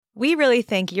We really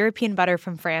think European butter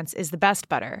from France is the best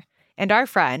butter, and our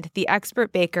friend, the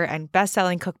expert baker and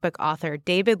best-selling cookbook author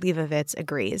David Leibovitz,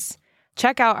 agrees.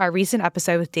 Check out our recent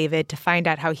episode with David to find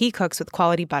out how he cooks with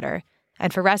quality butter.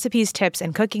 And for recipes, tips,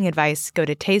 and cooking advice, go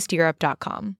to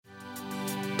tasteeurope.com.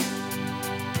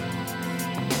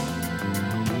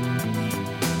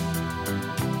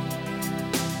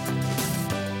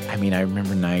 I mean, I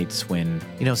remember nights when,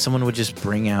 someone would just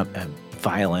bring out a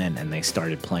violin and they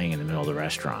started playing in the middle of the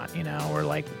restaurant,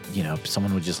 or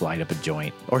someone would just light up a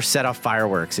joint or set off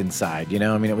fireworks inside,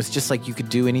 I mean, it was just like you could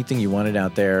do anything you wanted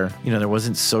out there. There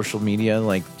wasn't social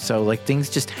media, so things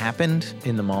just happened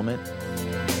in the moment.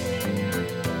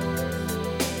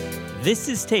 This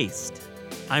is Taste.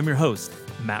 I'm your host,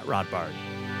 Matt Rodbard.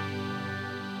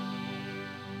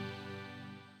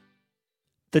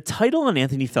 The title on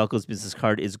Anthony Falco's business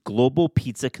card is Global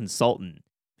Pizza Consultant.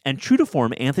 And true to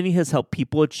form, Anthony has helped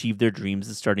people achieve their dreams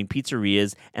of starting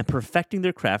pizzerias and perfecting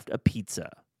their craft of pizza.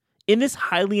 In this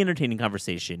highly entertaining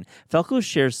conversation, Falco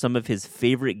shares some of his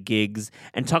favorite gigs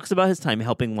and talks about his time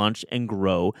helping launch and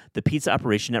grow the pizza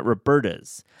operation at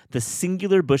Roberta's, the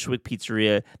singular Bushwick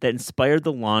pizzeria that inspired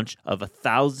the launch of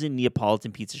 1,000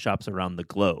 Neapolitan pizza shops around the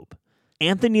globe.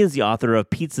 Anthony is the author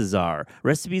of Pizza Czar,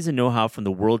 Recipes and Know-How from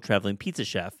the World-Traveling Pizza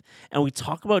Chef, and we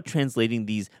talk about translating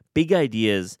these big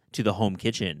ideas to the home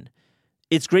kitchen.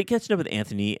 It's great catching up with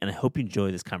Anthony, and I hope you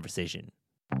enjoy this conversation.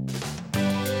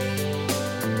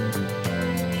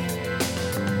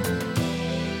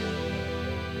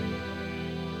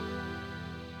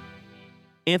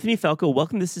 Anthony Falco,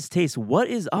 welcome to This Is Taste. What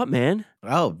is up, man?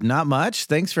 Oh, not much.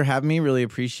 Thanks for having me. Really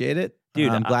appreciate it. Dude,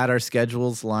 I'm glad our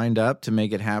schedules lined up to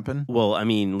make it happen. Well, I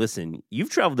mean, listen, you've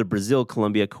traveled to Brazil,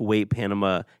 Colombia, Kuwait,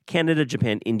 Panama, Canada,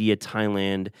 Japan, India,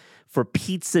 Thailand for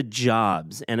pizza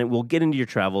jobs. And we'll get into your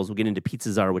travels. We'll get into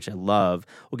Pizza Czar, which I love.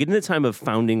 We'll get into the time of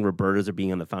founding Roberta's or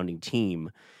being on the founding team.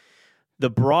 The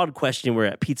broad question, we're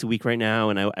at Pizza Week right now,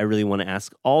 and I really want to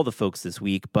ask all the folks this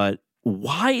week, but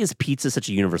why is pizza such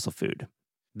a universal food?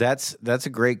 That's a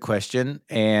great question,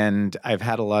 and I've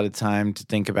had a lot of time to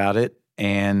think about it.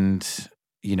 And,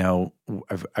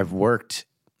 I've worked,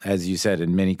 as you said,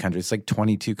 in many countries, like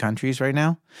 22 countries right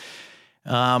now.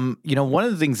 One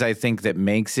of the things I think that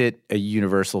makes it a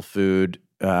universal food,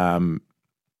 or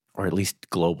at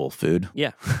least global food.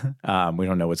 Yeah. We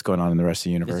don't know what's going on in the rest of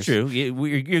the universe. It's true.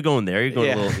 You're going there. You're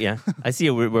going a little, yeah. I see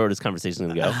where this conversation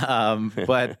is going to go.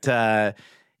 But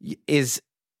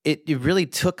it really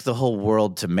took the whole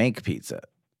world to make pizza.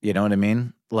 You know what I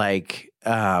mean?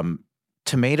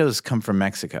 Tomatoes come from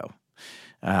Mexico.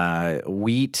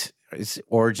 Wheat, its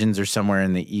origins are somewhere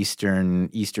in the eastern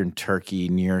Turkey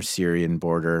near Syrian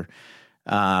border.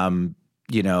 Buffalo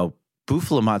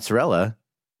mozzarella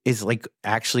is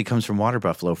actually comes from water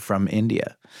buffalo from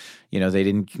India. They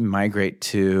didn't migrate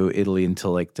to Italy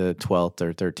until the 12th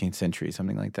or 13th century,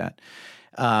 something like that.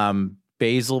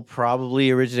 Basil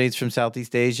probably originates from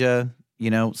Southeast Asia.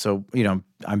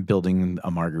 I'm building a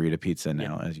margarita pizza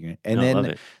now. Yeah.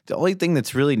 The only thing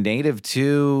that's really native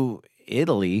to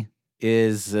Italy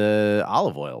is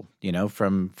olive oil,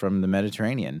 from the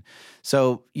Mediterranean.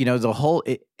 So, the whole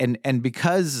and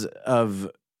because of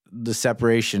the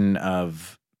separation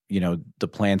of, the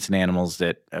plants and animals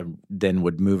that then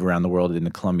would move around the world in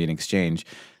the Columbian Exchange,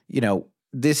 you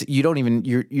don't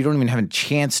even have a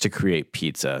chance to create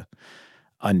pizza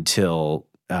until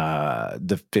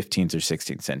the 15th or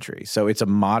 16th century. So it's a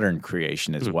modern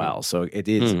creation as well. So it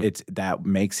is, it's that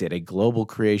makes it a global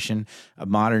creation, a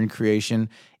modern creation.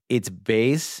 Its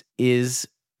base is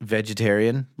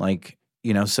vegetarian,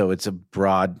 so it's a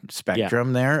broad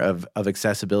spectrum there of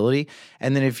accessibility.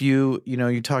 And then if you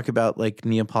talk about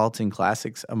Neapolitan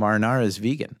classics, a marinara is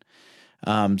vegan.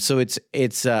 So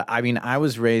it's I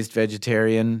was raised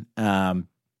vegetarian.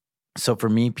 So for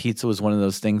me, pizza was one of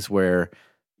those things where,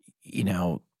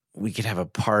 we could have a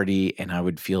party and I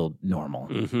would feel normal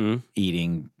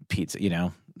eating pizza,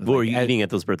 What were you eating at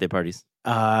those birthday parties?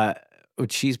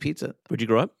 Cheese pizza. Where'd you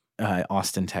grow up?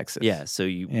 Austin, Texas. Yeah, so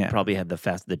you probably had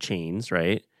the chains,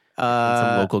 right? And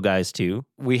some local guys too.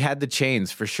 We had the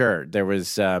chains for sure. There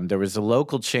was a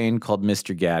local chain called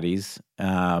Mr. Gaddy's.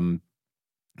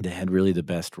 They had really the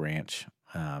best ranch.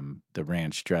 The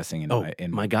ranch dressing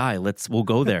my guy, we'll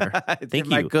go there. Thank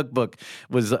you. My cookbook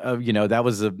was that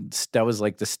was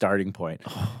like the starting point.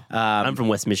 I'm from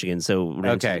West Michigan, so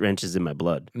ranch is in my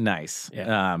blood. Nice.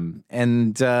 Yeah.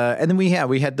 And then we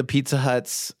had the Pizza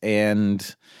Huts,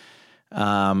 and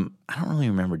I don't really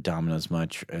remember Domino's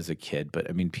much as a kid, but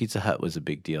I mean Pizza Hut was a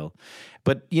big deal.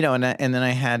 But and then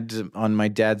I had on my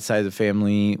dad's side of the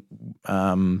family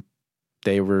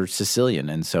they were Sicilian.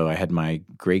 And so I had my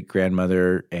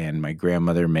great-grandmother and my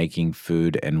grandmother making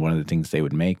food. And one of the things they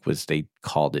would make was they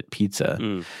called it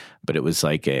pizza, but it was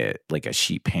like a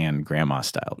sheet pan grandma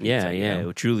style pizza. Yeah.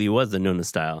 It truly was the Nonna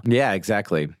style. Yeah,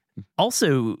 exactly.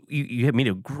 Also, you have made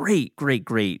a great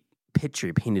picture.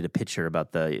 You painted a picture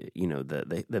about the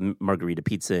margarita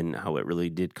pizza and how it really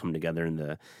did come together in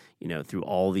the, through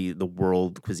all the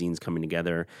world cuisines coming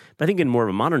together. But I think in more of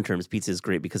a modern terms, pizza is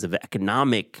great because of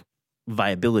economic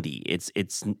viability. It's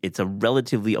a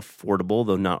relatively affordable,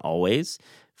 though not always,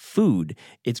 food.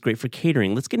 It's great for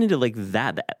catering. Let's get into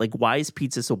that. Like, why is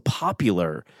pizza so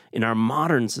popular in our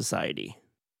modern society?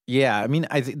 Yeah, I mean,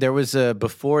 I think there was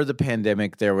before the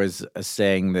pandemic, there was a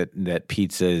saying that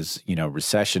pizza is,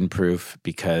 recession proof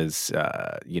because,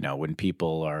 when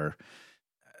people are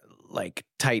like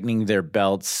tightening their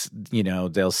belts,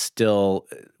 they'll still,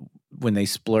 when they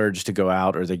splurge to go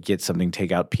out or they get something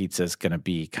takeout, pizza is going to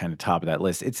be kind of top of that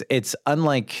list. It's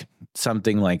unlike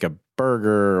something like a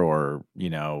burger or,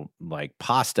 like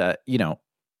pasta,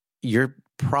 you're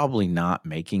probably not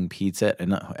making pizza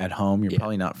at home. You're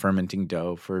probably not fermenting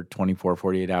dough for 24,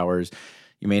 48 hours.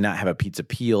 You may not have a pizza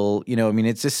peel.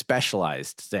 It's a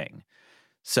specialized thing.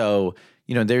 So,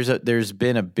 there's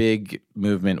been a big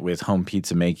movement with home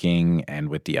pizza making and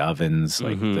with the ovens,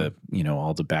 like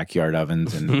all the backyard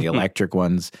ovens and the electric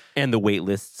ones. And the wait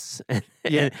lists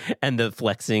and the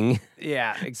flexing.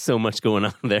 Yeah. So much going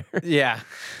on there. Yeah.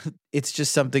 It's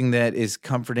just something that is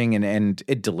comforting and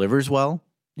it delivers well.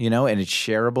 And it's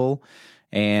shareable,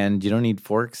 and you don't need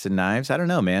forks and knives. I don't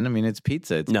know, man. I mean, it's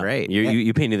pizza. It's great.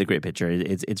 You painted the great picture.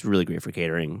 It's really great for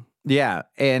catering. Yeah,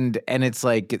 and it's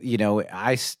like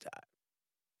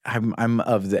I'm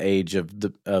of the age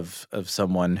of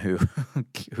someone who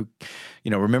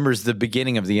remembers the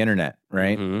beginning of the internet,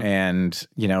 right? Mm-hmm. And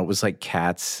it was like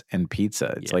cats and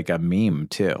pizza. It's like a meme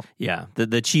too. Yeah,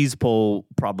 the cheese pull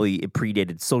probably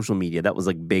predated social media. That was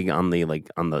like big on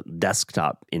the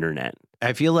desktop internet.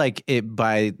 I feel like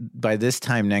by this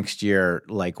time next year,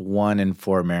 like 1 in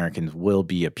 4 Americans will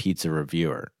be a pizza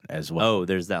reviewer as well. Oh,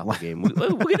 there's that whole game.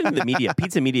 We'll get into the media.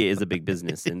 Pizza media is a big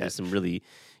business, and there's some really,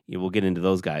 we'll get into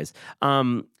those guys.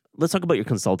 Let's talk about your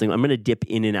consulting. I'm going to dip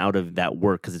in and out of that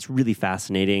work because it's really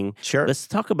fascinating. Sure. Let's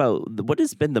talk about what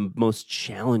has been the most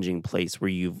challenging place where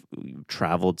you've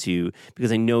traveled to,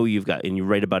 because I know you've got, and you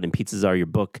write about in Pizzas Are, your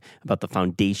book, about the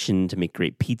foundation to make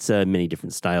great pizza in many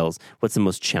different styles. What's the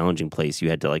most challenging place you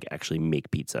had to actually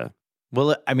make pizza?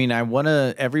 Well, I mean, I want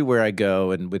to, everywhere I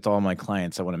go and with all my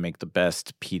clients, I want to make the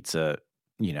best pizza,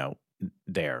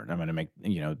 there. I'm going to make,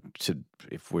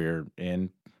 if we're in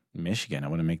Michigan, I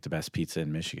want to make the best pizza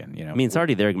in Michigan. I mean, it's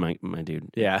already there, my dude.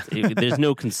 Yeah. There's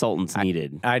no consultants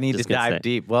needed. I need to dive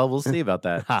deep. Well, we'll see about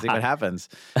that. See what happens.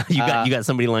 You got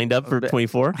somebody lined up for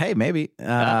 24? Hey, maybe.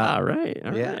 All right.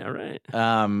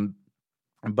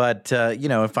 But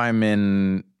if I'm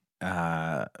in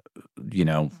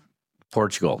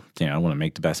Portugal, I want to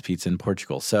make the best pizza in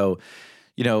Portugal. So,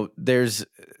 there's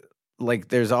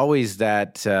always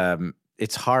that.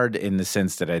 It's hard in the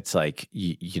sense that it's like,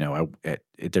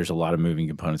 there's a lot of moving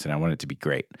components and I want it to be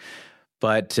great.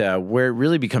 But where it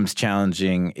really becomes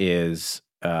challenging is,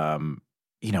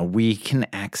 we can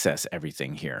access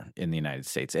everything here in the United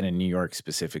States. And in New York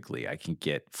specifically, I can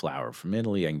get flour from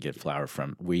Italy. I can get flour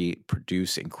we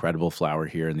produce incredible flour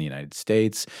here in the United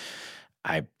States.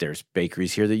 There's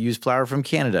bakeries here that use flour from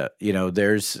Canada.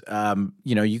 There's,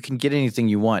 you can get anything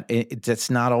you want.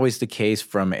 That's not always the case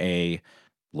from a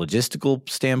logistical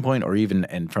standpoint or even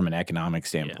and from an economic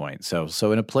standpoint. Yeah.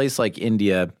 So in a place like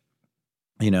India,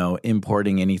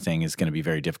 importing anything is going to be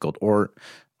very difficult, or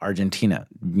Argentina,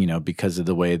 because of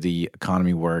the way the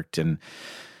economy worked, and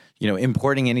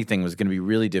importing anything was going to be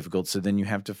really difficult. So then you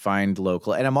have to find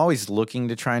local, and I'm always looking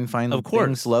to try and find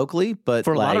things locally, but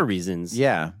for a lot of reasons.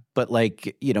 Yeah. But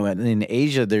in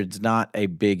Asia, there's not a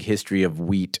big history of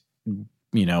wheat,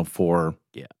 for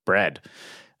bread.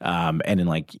 And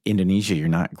in Indonesia, you're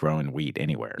not growing wheat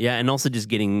anywhere. Yeah, and also just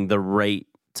getting the right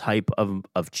type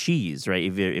of cheese, right?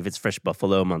 If it's fresh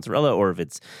buffalo mozzarella or if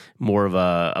it's more of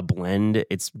a blend,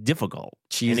 it's difficult.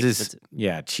 Cheese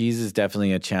is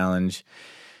definitely a challenge.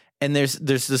 And there's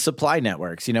the supply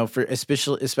networks, for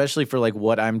especially for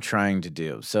what I'm trying to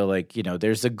do. So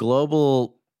there's a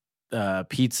global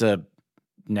pizza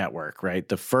network, right?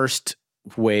 The first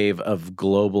wave of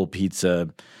global pizza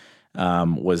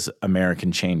was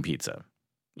American chain pizza.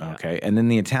 Yeah. Okay. And then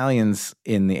the Italians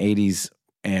in the 80s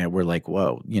were like,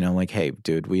 whoa, hey,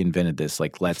 dude, we invented this.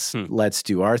 Let's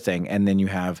do our thing. And then you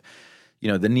have,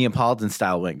 the Neapolitan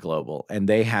style went global and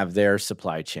they have their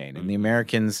supply chain. And the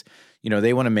Americans,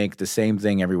 they want to make the same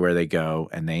thing everywhere they go,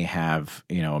 and they have,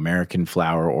 American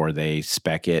flour, or they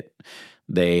spec it.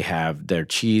 They have their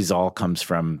cheese all comes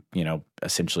from,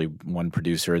 essentially one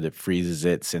producer that freezes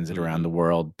it, sends it around the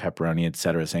world, pepperoni, et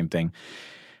cetera, same thing.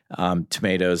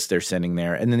 Tomatoes they're sending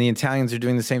there. And then the Italians are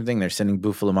doing the same thing. They're sending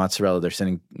Buffalo mozzarella. They're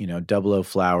sending, 00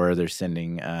 flour. They're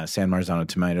sending San Marzano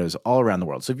tomatoes all around the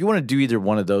world. So if you want to do either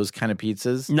one of those kind of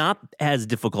pizzas. Not as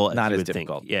difficult as not you as would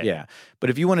difficult. think. Yeah. But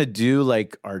if you want to do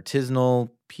like artisanal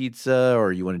pizza,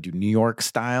 or you want to do New York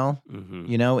style,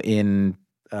 in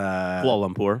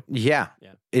Kuala Lumpur. Yeah.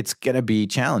 It's going to be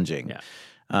challenging.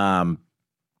 Yeah.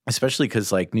 Especially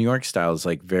because like New York style is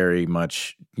like very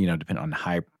much, dependent on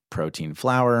high protein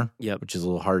flour, which is a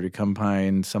little harder to come by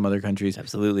in some other countries.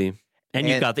 Absolutely. And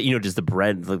you've got the, just the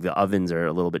bread, like the ovens are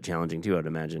a little bit challenging too, I'd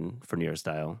imagine, for New York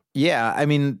style. Yeah. I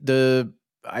mean,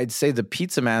 I'd say the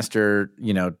Pizza Master,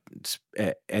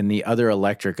 and the other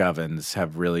electric ovens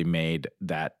have really made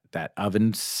that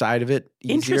oven side of it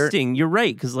easier. Interesting. You're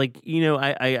right. Because I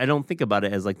don't think about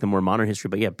it as like the more modern history,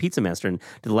 but yeah, Pizza Master and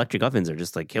the electric ovens are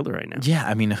just like killer right now. Yeah.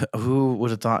 I mean, who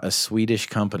would have thought a Swedish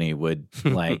company would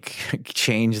like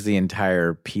change the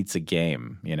entire pizza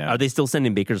game, Are they still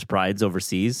sending Baker's Prides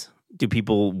overseas? Do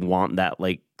people want that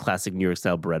like classic New York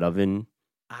style bread oven?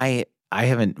 I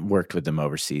haven't worked with them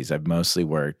overseas. I've mostly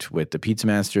worked with the Pizza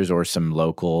Masters or some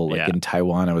local, like in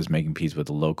Taiwan, I was making pizza with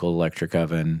a local electric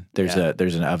oven. There's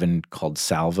an oven called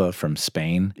Salva from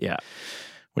Spain,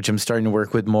 which I'm starting to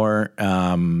work with more.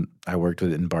 I worked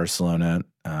with it in Barcelona.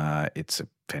 It's a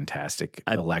fantastic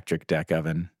electric deck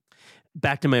oven.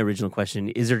 Back to my original question: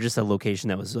 is there just a location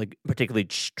that was like particularly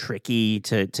tricky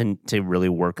to really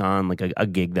work on, like a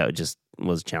gig that just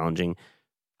was challenging?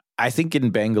 I think in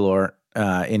Bangalore,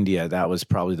 India, that was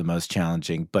probably the most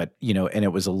challenging, but and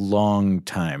it was a long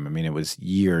time. I mean, it was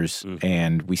years,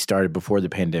 and we started before the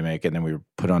pandemic, and then we were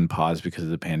put on pause because of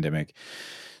the pandemic.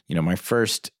 My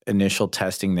first initial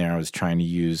testing there, I was trying to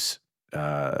use,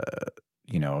 I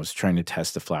was trying to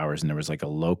test the flours, and there was like a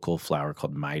local flour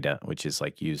called Maida, which is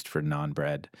like used for naan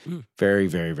bread, very,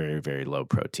 very, very, very low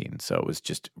protein. So it was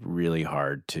just really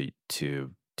hard to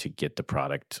get the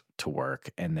product to work,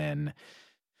 and then.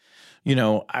 We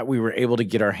were able to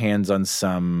get our hands on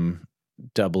some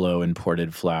 00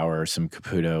 imported flour, some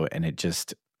Caputo, and it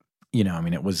just,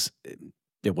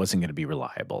 it wasn't going to be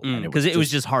reliable. Because it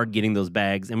was just hard getting those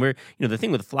bags. And the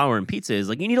thing with flour and pizza is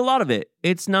like you need a lot of it.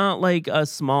 It's not like a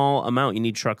small amount. You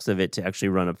need trucks of it to actually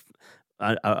run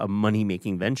a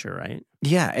money-making venture, right?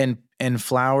 Yeah, and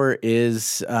flour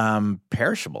is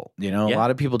perishable. A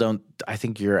lot of people don't. I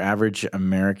think your average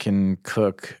American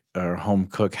cook or home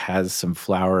cook has some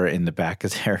flour in the back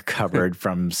of their cupboard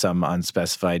from some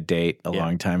unspecified date a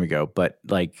long time ago. But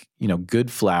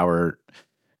good flour,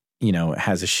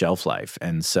 has a shelf life.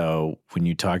 And so when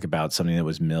you talk about something that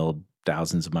was milled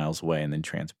thousands of miles away and then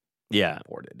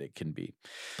transported, it can be.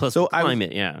 Plus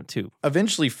climate, too.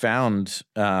 Eventually found,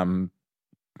 a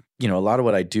lot of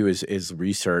what I do is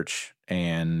research,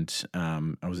 and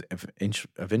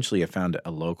eventually I found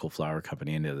a local flour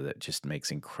company in there that just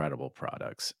makes incredible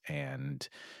products, and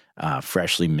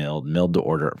freshly milled to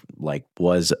order, like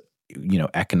was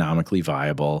economically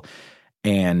viable.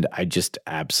 And I just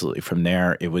absolutely, from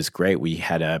there, it was great. We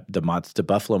had the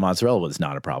buffalo mozzarella was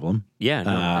not a problem.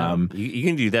 Yeah, you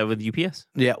can do that with UPS.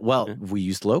 Yeah, well, we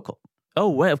used local. Oh,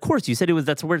 well, of course. You said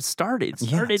that's where it started. It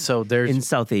started so there's, in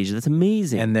South Asia. That's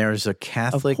amazing. And there's a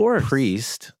Catholic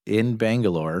priest in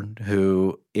Bangalore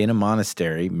who, in a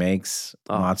monastery, makes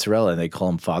mozzarella, and they call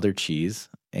him Father Cheese.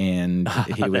 And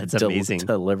he would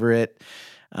deliver it.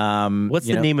 What's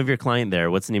the name of your client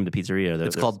there? What's the name of the pizzeria?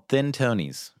 It's called Thin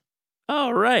Tony's.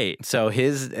 Oh, right. So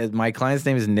my client's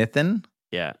name is Nithin.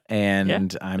 Yeah.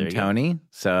 And I'm Tony.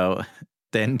 So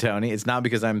Thin Tony. It's not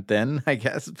because I'm thin, I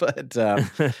guess, but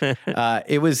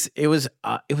it was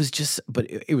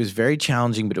very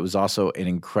challenging, but it was also an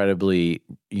incredibly,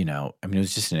 it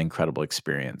was just an incredible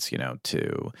experience,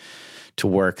 to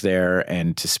work there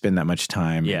and to spend that much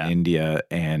time in India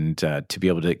and to be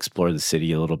able to explore the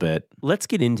city a little bit. Let's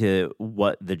get into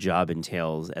what the job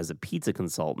entails as a pizza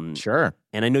consultant. Sure.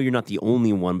 And I know you're not the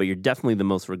only one, but you're definitely the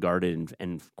most regarded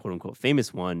and quote unquote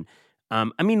famous one.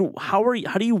 How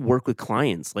do you work with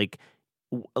clients? Like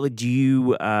do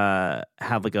you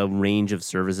have like a range of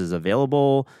services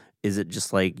available? Is it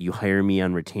just like you hire me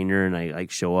on retainer and I like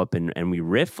show up and we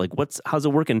riff? Like how's it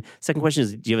working? Second question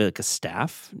is, do you have like a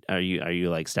staff? Are you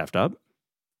like staffed up?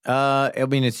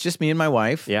 It's just me and my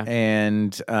wife. Yeah.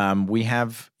 And we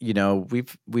have,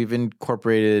 we've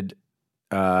incorporated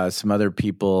some other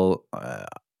people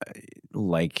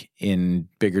like in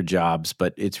bigger jobs,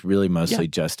 but it's really mostly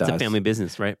just us. It's a family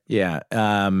business, right? Yeah.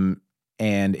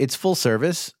 and it's full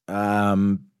service.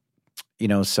 So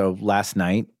last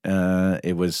night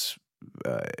it was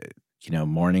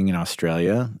morning in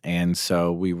Australia, and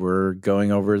so we were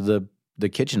going over the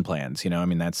kitchen plans.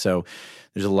 So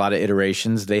there's a lot of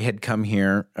iterations. They had come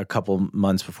here a couple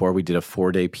months before. We did a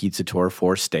 4-day pizza tour,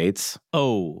 4 states.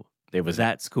 Oh,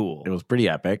 that's cool. It was pretty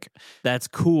epic. That's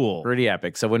cool. Pretty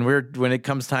epic. So when it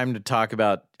comes time to talk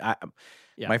about,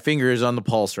 my finger is on the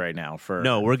pulse right now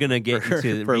we're gonna get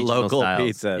into for local styles.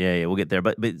 pizza. Yeah, we'll get there.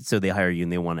 But so they hire you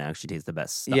and they want to actually taste the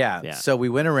best stuff. Yeah. So we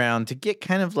went around to get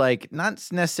kind of like, not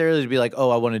necessarily to be like, oh,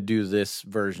 I want to do this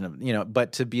version of,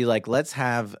 but to be like, let's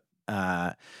have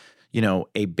a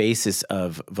basis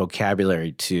of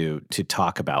vocabulary to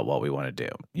talk about what we want to do.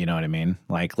 You know what I mean?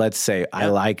 Like, let's say I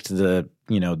liked the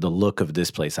look of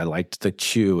this place. I liked the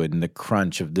chew and the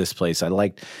crunch of this place. I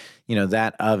liked,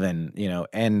 that oven,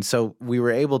 and so we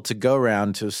were able to go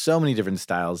around to so many different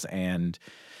styles, and,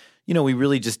 we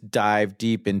really just dive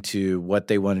deep into what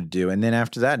they want to do. And then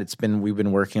after that, we've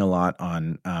been working a lot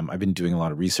on, I've been doing a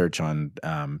lot of research on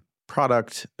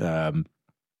product,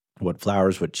 what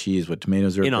flours, what cheese, what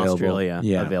tomatoes are available. Australia,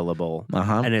 available.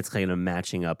 And it's kind of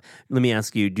matching up. Let me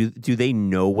ask you, do they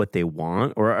know what they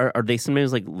want? Or are they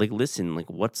sometimes like listen, like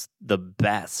what's the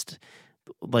best?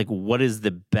 Like what is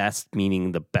the best,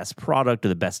 meaning the best product or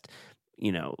the best,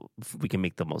 if we can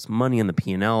make the most money on the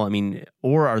P&L? I mean,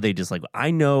 or are they just like,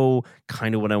 I know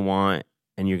kind of what I want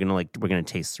and we're going to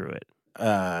taste through it?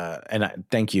 And I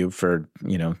thank you for,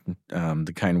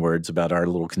 the kind words about our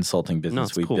little consulting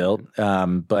business we built.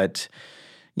 But,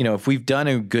 if we've done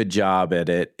a good job at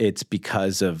it, it's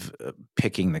because of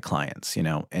picking the clients,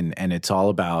 and it's all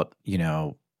about,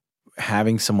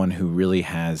 having someone who really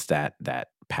has that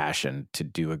passion to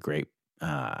do a great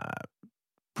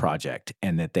project,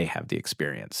 and that they have the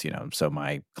experience, So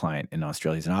my client in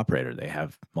Australia is an operator. They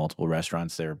have multiple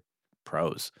restaurants. They're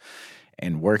pros.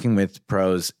 And working with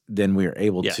pros, then we are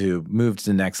able to move to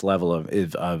the next level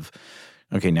of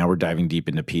okay, now we're diving deep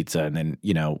into pizza, and then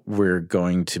we're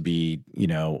going to be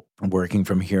working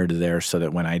from here to there, so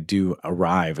that when I do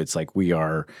arrive, it's like we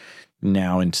are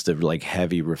now into the like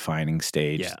heavy refining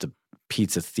stage, the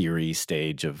pizza theory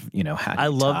stage of how I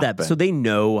love that. So they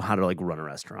know how to like run a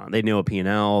restaurant. They know a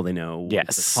P&L. They know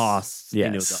the costs. They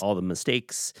know all the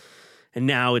mistakes. And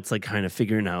now it's like kind of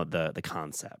figuring out the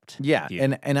concept. Yeah.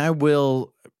 And I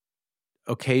will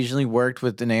occasionally work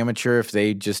with an amateur if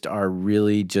they just are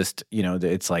really just,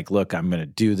 it's like, look, I'm going to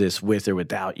do this with or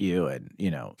without you. And,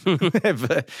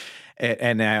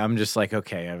 and I'm just like,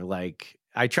 okay,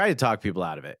 I try to talk people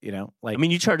out of it, like, I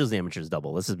mean, you charge those amateurs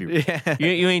double. Let's just be real. Yeah.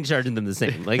 You ain't charging them the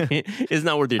same. Like, it's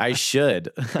not worth it. I should,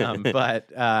 but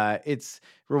it's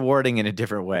rewarding in a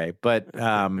different way. But,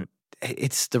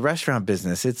 it's the restaurant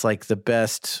business. It's like the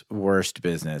best, worst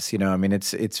business. I mean,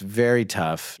 it's very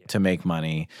tough to make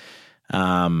money.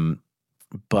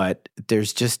 But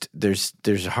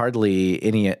there's hardly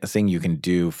anything you can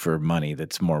do for money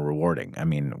that's more rewarding. I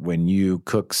mean, when you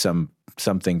cook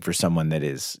something for someone that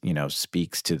is,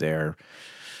 speaks to their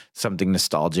something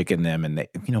nostalgic in them, and they,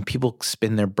 people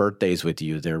spend their birthdays with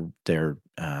you, their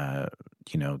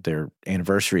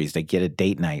anniversaries, they get a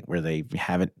date night where they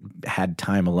haven't had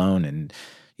time alone in,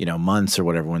 months or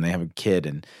whatever, when they have a kid,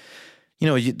 and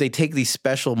they take these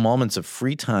special moments of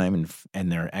free time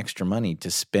and their extra money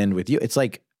to spend with you. It's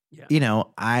like,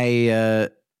 I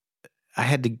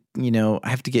had to, I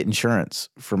have to get insurance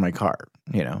for my car,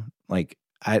 like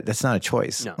that's not a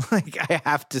choice. No. Like I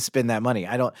have to spend that money.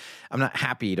 I'm not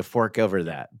happy to fork over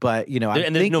that, but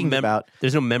I'm thinking about,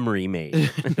 there's no memory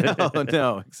made.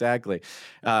 no, exactly.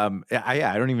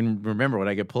 I don't even remember when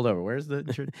I get pulled over. Where's the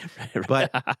insurance? Right.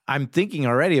 But I'm thinking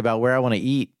already about where I want to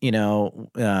eat,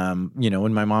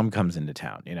 when my mom comes into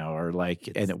town, or like,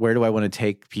 and where do I want to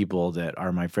take people that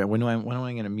are my friend? When am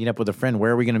I going to meet up with a friend?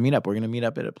 Where are we going to meet up? We're going to meet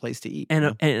up at a place to eat.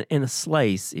 And a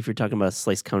slice, if you're talking about a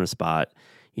slice counter spot,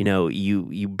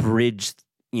 you bridge,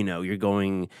 you're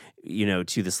going,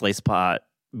 to the slice pot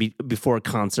before a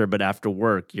concert, but after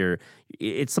work,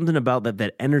 it's something about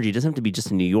that energy. It doesn't have to be just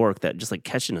in New York, that just like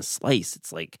catching a slice.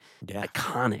 It's like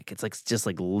iconic. It's like just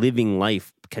like living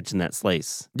life, catching that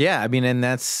slice. Yeah. I mean, and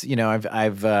that's,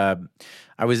 I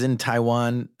was in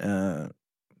Taiwan,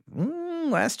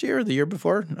 last year or the year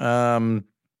before,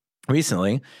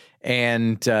 recently.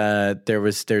 And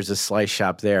there's a slice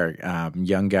shop there,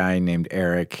 young guy named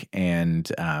Eric, and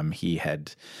he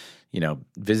had,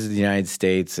 visited the United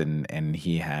States, and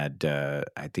he had, I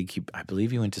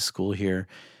believe he went to school here,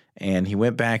 and he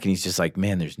went back, and he's just like,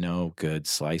 man, there's no good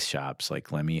slice shops.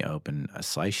 Like, let me open a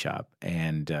slice shop,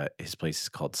 and his place is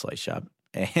called Slice Shop,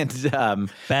 And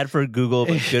bad for Google,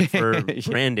 but good for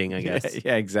branding, I guess.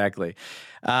 Yeah, exactly.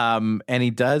 And he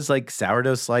does like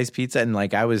sourdough slice pizza. And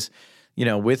like I was,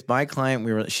 with my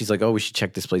client, she's like, oh, we should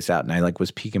check this place out. And I like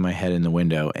was peeking my head in the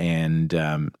window,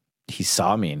 and he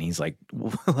saw me and he's like,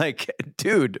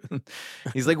 dude,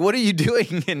 he's like, what are you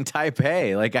doing in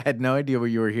Taipei? Like, I had no idea where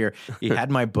you were here. He had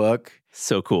my book.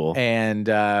 So cool. And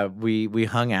we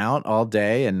hung out all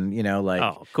day, and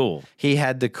oh, cool. He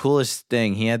had the coolest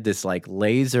thing. He had this like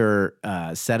laser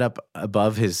set up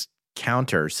above his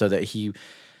counter so that he,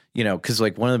 because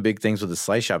like one of the big things with a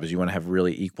slice shop is you want to have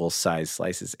really equal size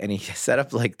slices. And he set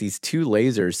up like these 2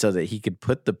 lasers so that he could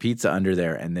put the pizza under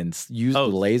there and then use the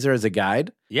laser as a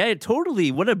guide. Yeah, totally.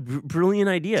 What a brilliant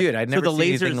idea. Dude, I'd never seen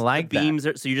anything like the beams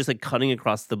that. So you're just like cutting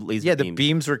across the laser Yeah, the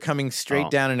beams were coming straight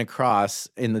down and across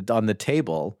on the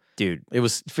table. Dude, it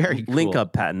was very cool. Link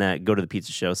up, patent that, go to the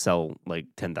pizza show, sell like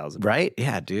 10,000. Right?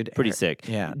 Yeah, dude. Pretty sick.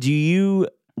 Yeah. Do you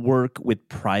work with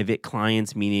private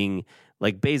clients, meaning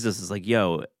like Bezos is like,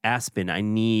 yo, Aspen, I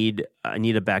need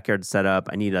a backyard setup.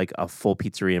 I need like a full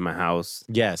pizzeria in my house.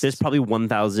 Yes. There's probably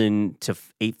 1,000 to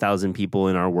 8,000 people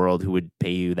in our world who would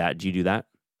pay you that. Do you do that?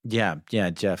 Yeah.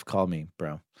 Jeff, call me,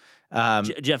 bro.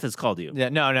 Jeff has called you. Yeah,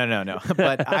 no.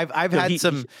 But I've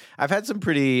had some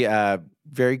pretty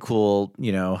very cool,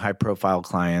 high profile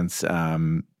clients.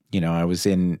 I was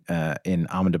in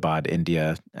Ahmedabad,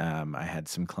 India. I had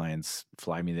some clients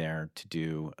fly me there to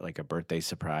do like a birthday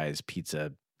surprise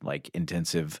pizza, like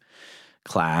intensive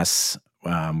class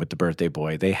with the birthday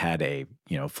boy. They had a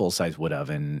full size wood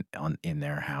oven in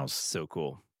their house. So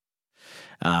cool.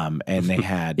 And they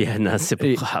had not a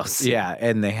simple house. Yeah,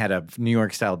 and they had a New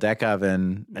York style deck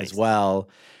oven as well.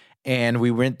 And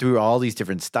we went through all these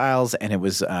different styles, and it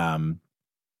was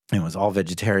all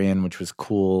vegetarian, which was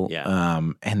cool. Yeah.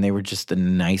 And they were just the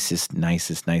nicest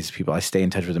people. I stay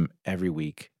in touch with them every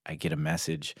week. I get a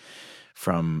message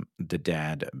from the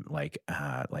dad, like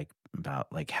about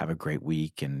like have a great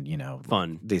week and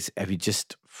fun.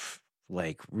 Just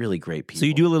like really great people. So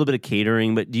you do a little bit of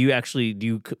catering, but do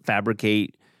you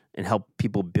fabricate and help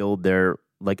people build their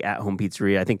like at-home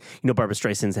pizzeria? I think Barbra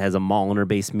Streisand has a mall in her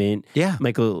basement. Yeah.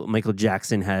 Michael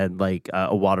Jackson had like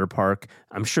a water park.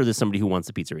 I'm sure there's somebody who wants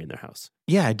a pizzeria in their house.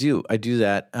 Yeah, I do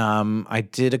that. I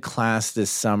did a class this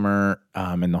summer,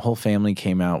 and the whole family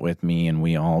came out with me, and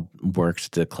we all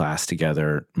worked the class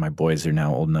together. My boys are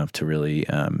now old enough to really,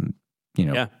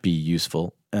 be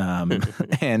useful.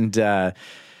 And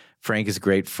Frank is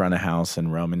great front of house,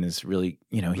 and Roman is really,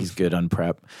 he's good on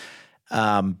prep.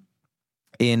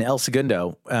 In El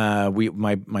Segundo,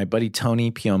 my buddy Tony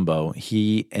Piombo,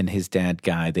 he and his dad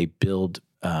Guy, they build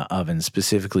ovens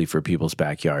specifically for people's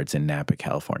backyards in Napa,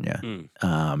 California.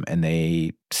 And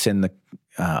they send the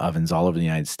ovens all over the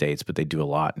United States, but they do a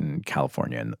lot in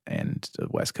California and the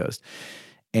West Coast.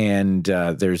 And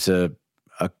there's a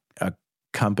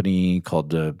company called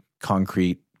the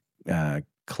Concrete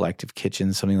Collective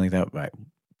Kitchen, something like that. I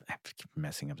keep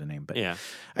messing up the name, but yeah,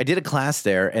 I did a class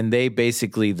there, and they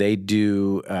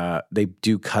do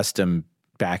custom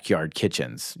backyard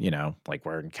kitchens. Like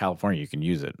where in California you can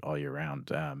use it all year round.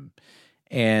 So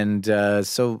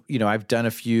I've done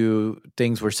a few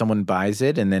things where someone buys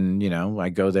it, and then I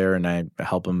go there and I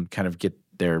help them kind of get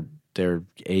their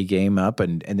A game up,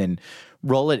 and then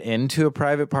roll it into a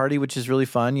private party, which is really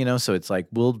fun. So it's like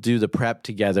we'll do the prep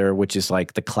together, which is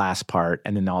like the class part,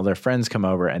 and then all their friends come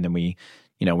over, and then we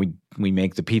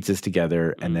make the pizzas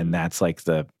together, and then that's like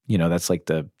the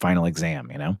final exam,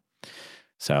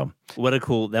 So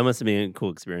that must have been a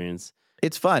cool experience.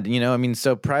 It's fun,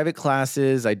 so private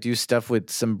classes, I do stuff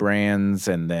with some brands,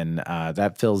 and then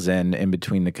that fills in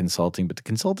between the consulting, but the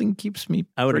consulting keeps me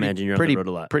imagine you're on the road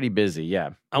a lot. Pretty busy, yeah.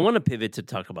 I want to pivot to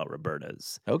talk about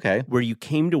Roberta's. Okay. Where you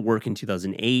came to work in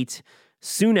 2008,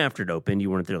 soon after it opened. You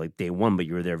weren't there like day one, but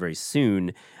you were there very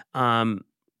soon.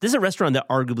 This is a restaurant that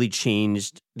arguably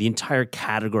changed the entire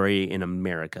category in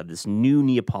America, this new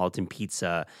Neapolitan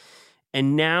pizza.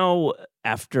 And now,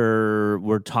 after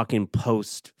we're talking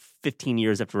post 15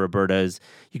 years after Roberta's,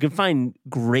 you can find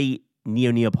great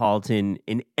Neapolitan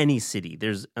in any city.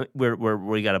 There's where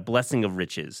we got a blessing of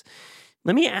riches.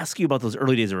 Let me ask you about those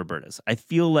early days of Roberta's. I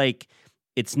feel like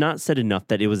it's not said enough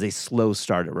that it was a slow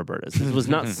start at Roberta's. This was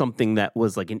not something that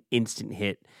was like an instant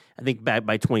hit. I think back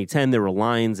by 2010, there were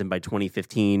lines, and by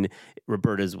 2015,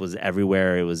 Roberta's was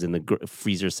everywhere. It was in the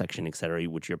freezer section, et cetera,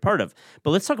 which you're part of.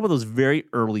 But let's talk about those very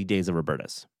early days of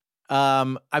Roberta's.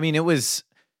 It was...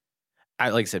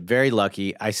 like I said, very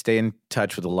lucky. I stay in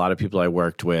touch with a lot of people I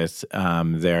worked with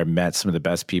there. Met some of the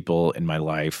best people in my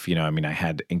life. You know, I mean, I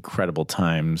had incredible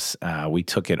times. We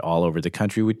took it all over the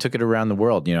country. We took it around the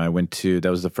world. You know, that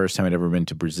was the first time I'd ever been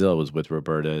to Brazil, was with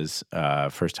Roberta's.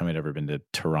 First time I'd ever been to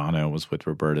Toronto was with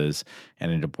Roberta's.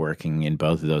 Ended up working in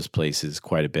both of those places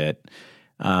quite a bit.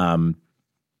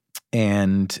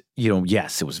 And, you know,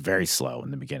 yes, it was very slow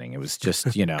in the beginning. It was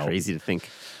just, you know, crazy to think.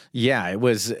 Yeah, it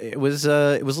was a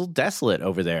little desolate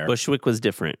over there. Bushwick was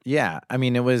different. Yeah. I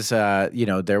mean, it was, you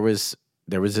know, there was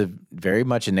a very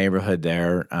much a neighborhood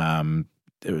there.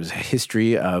 There was a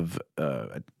history of,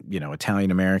 you know,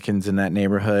 Italian Americans in that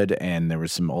neighborhood. And there were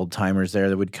some old timers there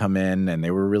that would come in and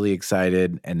they were really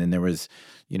excited. And then there was,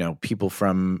 you know, people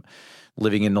from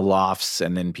living in the lofts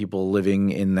and then people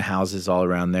living in the houses all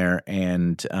around there.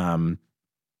 And,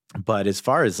 but as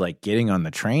far as like getting on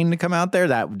the train to come out there,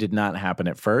 that did not happen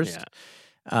at first.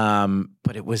 Yeah.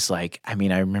 But it was like, I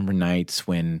mean, I remember nights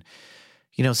when,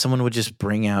 you know, someone would just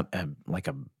bring out a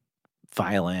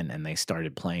violin and they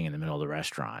started playing in the middle of the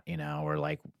restaurant, you know, or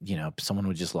like, you know, someone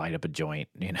would just light up a joint,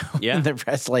 you know, yeah. And the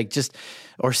rest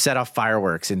or set off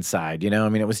fireworks inside, you know. I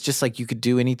mean, it was just like you could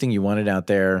do anything you wanted out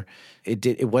there.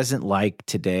 It wasn't like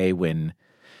today when,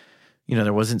 you know,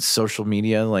 there wasn't social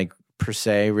media like per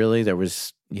se, really. There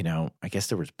was, you know, I guess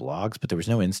there was blogs, but there was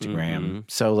no Instagram. Mm-hmm.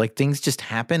 So like things just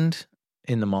happened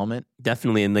in the moment.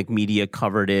 Definitely. And like media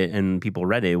covered it and people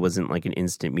read it. It wasn't like an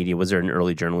instant media. Was there an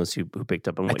early journalist who picked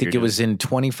up on what I think it was in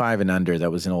 25 and under.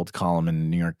 That was an old column in the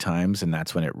New York Times. And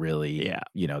that's when it really,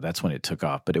 you know, that's when it took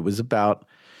off. But it was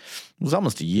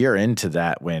almost a year into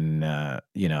that when,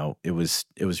 you know, it was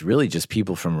really just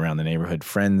people from around the neighborhood,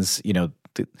 friends, you know.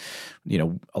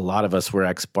 A lot of us were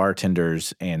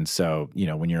ex-bartenders, and so, you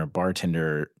know, when you're a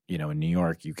bartender, you know, in New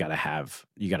York, you got to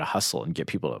hustle and get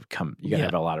people to come. You got to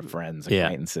have a lot of friends,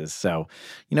 acquaintances. So,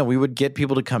 you know, we would get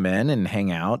people to come in and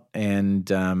hang out, and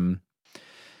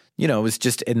you know, it was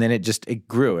just, and then it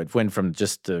grew. It went from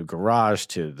just the garage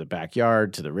to the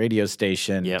backyard to the radio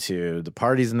station to the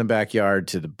parties in the backyard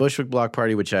to the Bushwick Block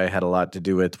Party, which I had a lot to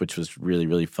do with, which was really,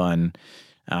 really fun.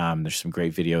 There's some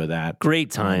great video of that. Great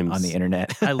times on the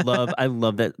internet. I love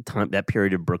that time, that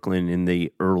period of Brooklyn in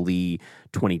the early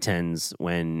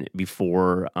 2010s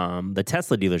before the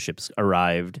Tesla dealerships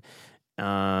arrived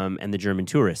and the German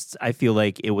tourists. I feel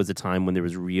like it was a time when there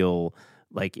was real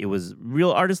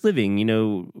artist living, you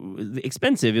know,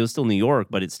 expensive. It was still New York,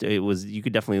 but it was, you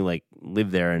could definitely like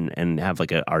live there and have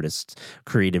like an artist's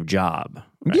creative job.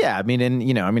 Right? Yeah. I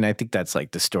mean, I think that's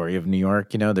like the story of New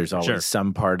York. You know, there's always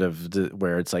some part of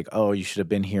where it's like, oh, you should have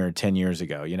been here 10 years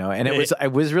ago, you know? And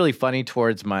it was really funny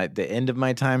towards the end of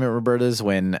my time at Roberta's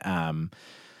when,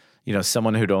 you know,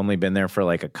 someone who'd only been there for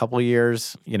like a couple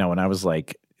years, you know, when I was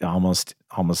like almost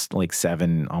like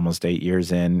 7, almost 8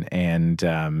 years in,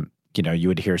 and, you know, you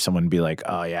would hear someone be like,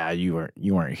 "Oh yeah, you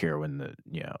weren't here when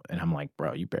and I'm like,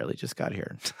 "Bro, you barely just got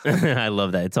here." I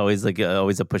love that. It's always like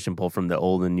always a push and pull from the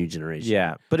old and new generation.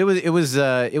 Yeah, but it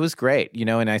was great, you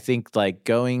know, and I think like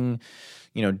going,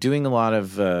 you know, doing a lot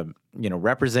of you know,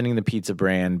 representing the pizza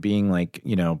brand, being like,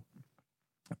 you know,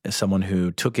 someone who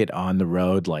took it on the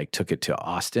road, like took it to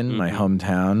Austin, my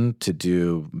hometown, to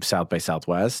do South by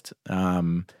Southwest.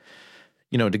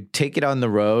 You know, to take it on the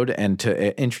road and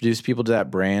to introduce people to that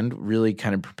brand really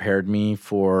kind of prepared me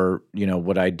for, you know,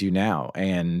 what I do now.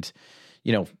 And,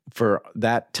 you know, for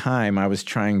that time, I was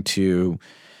trying to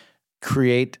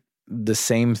create the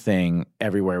same thing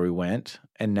everywhere we went.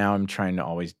 And now I'm trying to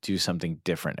always do something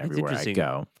different everywhere I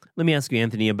go. Let me ask you,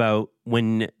 Anthony, about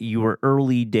when you were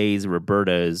early days at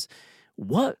Roberta's,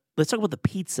 let's talk about the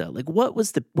pizza. Like what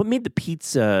made the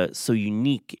pizza so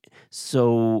unique,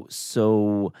 so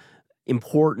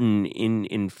important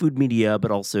in food media,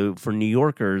 but also for New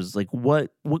Yorkers? Like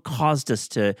what caused us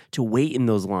to wait in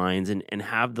those lines and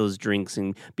have those drinks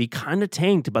and be kind of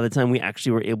tanked by the time we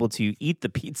actually were able to eat the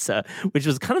pizza, which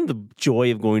was kind of the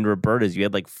joy of going to Roberta's. You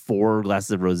had like 4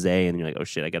 glasses of rosé and you're like, oh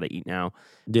shit, I gotta eat now.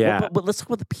 Yeah. But let's talk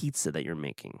about the pizza that you're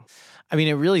making. I mean,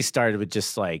 it really started with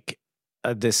just like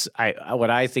what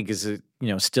I think is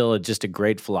still just a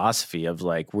great philosophy of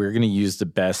like, we're going to use the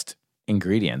best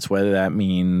ingredients, whether that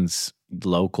means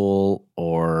local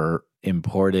or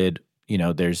imported. You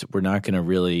know, we're not going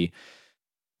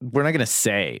to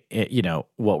say, you know,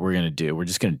 what we're going to do. We're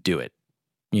just going to do it,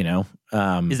 you know?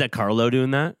 Is that Carlo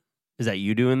doing that? Is that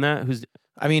you doing that?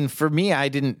 I mean, for me, I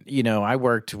didn't, you know, I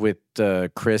worked with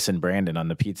Chris and Brandon on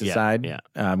the pizza side.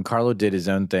 Yeah. Carlo did his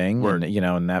own thing, and, you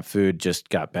know, and that food just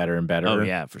got better and better. Oh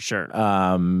yeah, for sure.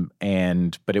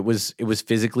 But it was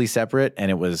physically separate, and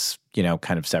it was, you know,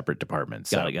 kind of separate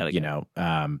departments. Got it. You know,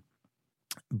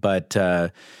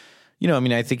 I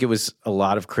mean, I think it was a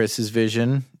lot of Chris's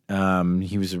vision.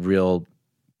 He was a real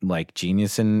like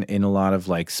genius in a lot of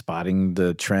like spotting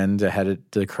the trend ahead of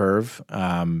the curve.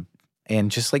 And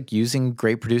just like using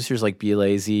great producers like Be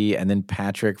Lazy, and then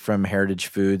Patrick from Heritage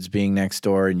Foods being next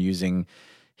door and using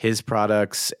his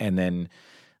products, and then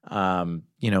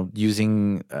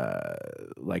using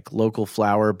like local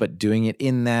flour, but doing it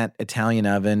in that Italian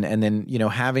oven. And then,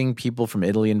 having people from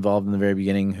Italy involved in the very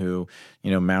beginning who,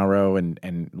 Mauro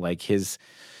and like his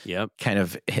kind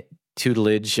of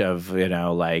tutelage of,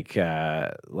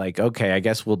 okay, I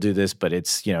guess we'll do this, but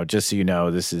it's, just so you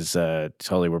know, this is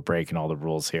totally, we're breaking all the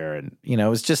rules here. And,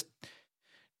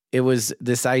 it was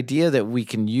this idea that you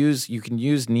can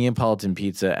use Neapolitan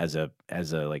pizza as a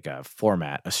like a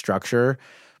format, a structure,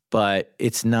 but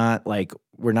it's not like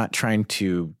we're not trying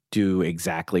to do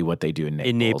exactly what they do in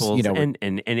Naples.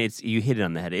 And it's, you hit it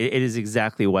on the head. It is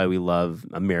exactly why we love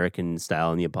American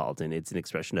style Neapolitan. It's an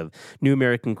expression of new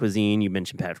American cuisine. You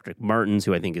mentioned Patrick Martin's,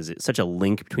 who I think is such a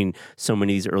link between so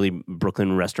many of these early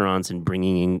Brooklyn restaurants and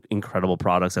bringing in incredible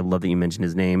products. I love that you mentioned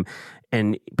his name.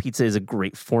 And pizza is a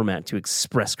great format to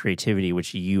express creativity,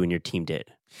 which you and your team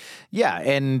did. Yeah,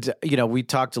 and we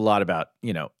talked a lot about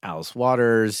Alice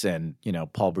Waters and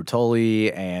Paul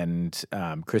Bertoli and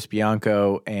Chris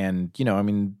Bianco, and I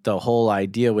mean the whole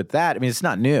idea with that. I mean it's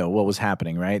not new what was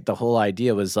happening, right? The whole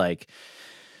idea was like,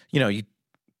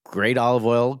 great olive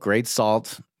oil, great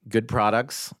salt, good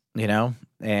products,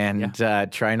 and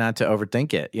try not to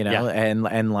overthink it,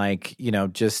 and like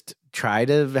just try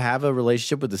to have a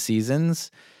relationship with the seasons,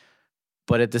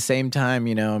 but at the same time,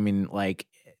 I mean like.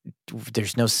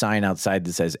 There's no sign outside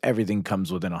that says everything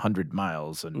comes within 100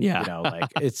 miles, and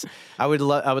like it's. I would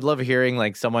love hearing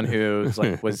like someone who's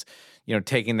like was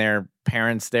taking their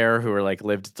parents there who were like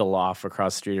lived at the loft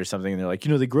across the street or something, and they're like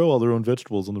they grow all their own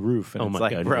vegetables on the roof, and it's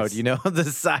like goodness. Bro, do you know the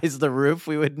size of the roof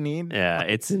we would need? Yeah,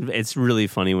 it's really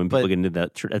funny when people get into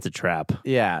that. That's a trap.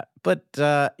 Yeah, but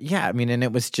I mean, and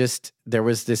it was just there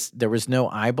was no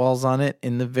eyeballs on it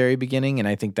in the very beginning, and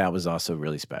I think that was also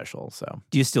really special. So,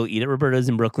 do you still eat at Roberta's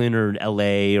in Brooklyn or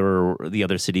L.A. or the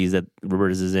other cities that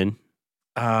Roberta's is in?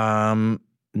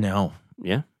 No.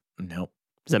 Yeah. No.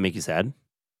 Does that make you sad?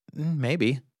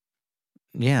 Maybe.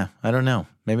 Yeah, I don't know.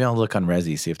 Maybe I'll look on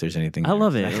Resy, see if there's anything. I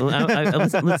love it.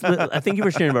 I thank you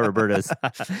for sharing about Roberta's.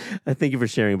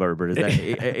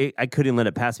 I couldn't let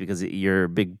it pass because you're a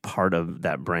big part of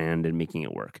that brand and making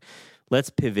it work. Let's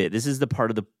pivot. This is the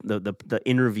part of the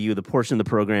interview, the portion of the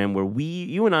program where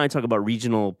you and I talk about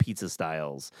regional pizza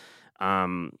styles.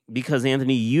 Because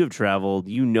Anthony, you have traveled,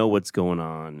 you know what's going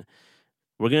on.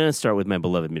 We're going to start with my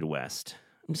beloved Midwest.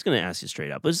 I'm just going to ask you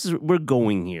straight up. We're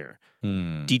going here.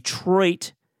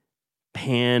 Detroit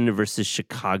Pan versus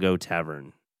Chicago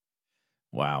Tavern.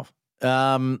 Wow.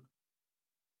 Man,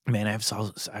 I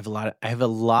have a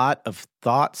lot of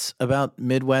thoughts about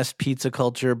Midwest pizza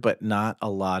culture, but not a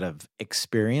lot of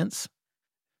experience.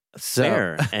 So.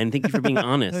 Fair. And thank you for being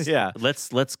honest. Yeah. Let's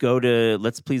please go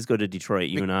to Detroit,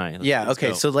 you and I. Let's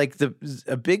go. So like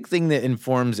a big thing that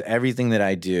informs everything that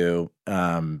I do,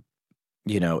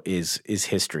 is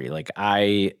history. Like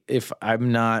if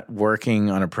I'm not working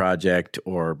on a project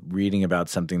or reading about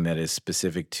something that is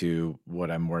specific to what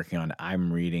I'm working on,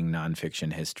 I'm reading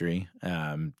nonfiction history.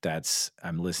 I'm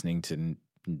listening to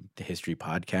the history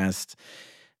podcast.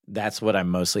 That's what I'm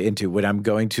mostly into. When I'm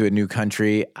going to a new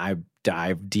country, I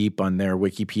dive deep on their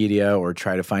Wikipedia or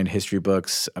try to find history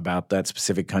books about that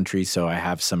specific country. So I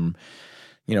have some,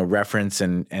 reference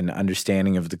and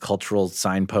understanding of the cultural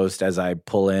signpost as I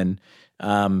pull in.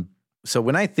 So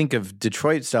when I think of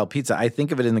Detroit style pizza, I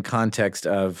think of it in the context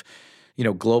of,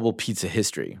 global pizza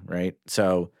history, right?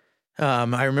 So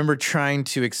I remember trying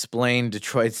to explain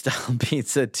Detroit style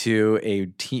pizza to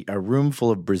a room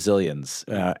full of Brazilians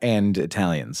and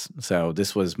Italians. So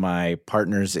this was my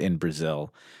partners in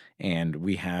Brazil. And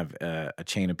we have a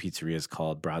chain of pizzerias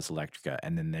called Bras Electrica,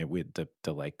 and then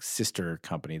the like sister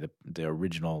company, the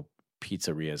original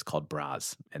pizzeria is called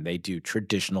Bras, and they do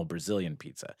traditional Brazilian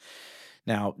pizza.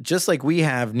 Now, just like we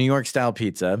have New York style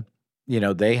pizza,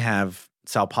 they have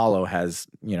Sao Paulo has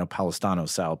Paulistano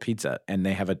style pizza, and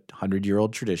they have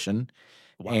 100-year-old tradition.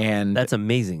 Wow, and that's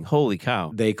amazing! Holy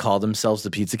cow! They call themselves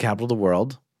the pizza capital of the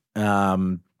world.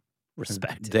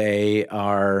 Respect. They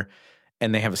are,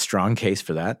 and they have a strong case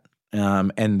for that.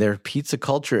 And their pizza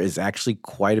culture is actually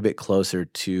quite a bit closer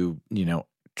to,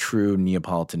 true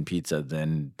Neapolitan pizza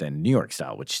than New York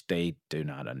style, which they do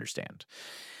not understand.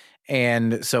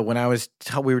 And so when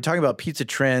we were talking about pizza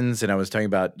trends, and I was talking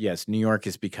about, yes, New York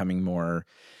is becoming more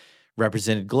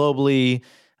represented globally.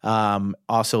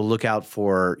 Also look out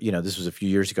for, this was a few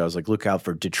years ago. I was like, look out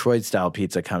for Detroit style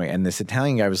pizza coming. And this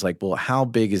Italian guy was like, well, how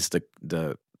big is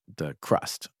the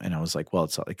crust? And I was like, well,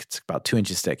 it's about 2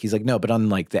 inches thick. He's like, no, but on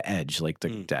like the edge, like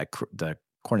the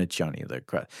cornicione, the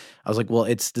crust. I was like, well,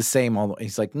 it's the same.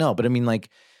 He's like, no, but I mean like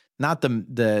not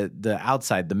the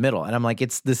outside, the middle. And I'm like,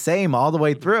 it's the same all the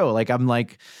way through. Like, I'm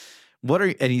like, what are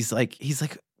you? And he's like,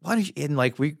 what are you? And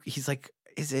like, he's like,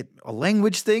 is it a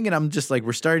language thing? And I'm just like,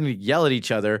 we're starting to yell at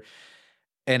each other.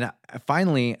 And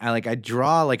finally, I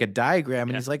draw like a diagram,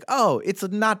 and he's like, oh, it's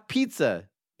not pizza.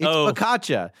 It's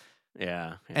focaccia.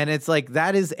 Yeah. And it's like,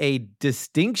 that is a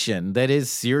distinction that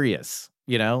is serious,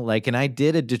 like, and I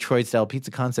did a Detroit style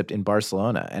pizza concept in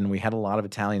Barcelona, and we had a lot of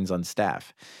Italians on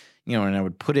staff, and I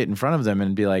would put it in front of them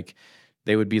and be like,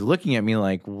 they would be looking at me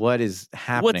like, what is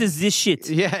happening? What is this shit?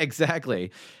 Yeah,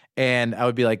 exactly. And I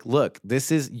would be like, look,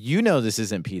 this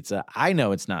isn't pizza. I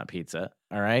know it's not pizza.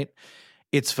 All right.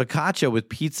 It's focaccia with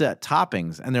pizza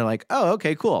toppings. And they're like, oh,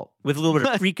 okay, cool. With a little bit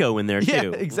of frico in there too. Yeah,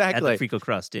 exactly. Add the frico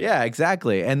crust. Yeah,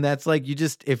 exactly. And that's like,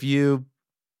 if you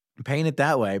paint it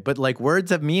that way, but like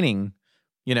words have meaning,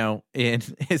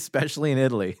 especially in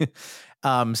Italy.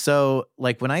 So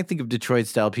like when I think of Detroit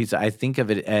style pizza, I think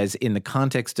of it as in the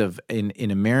context of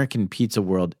in American pizza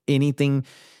world, anything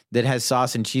that has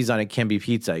sauce and cheese on it can be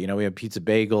pizza. We have pizza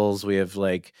bagels, we have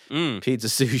like pizza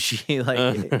sushi,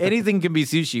 like anything can be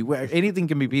sushi, anything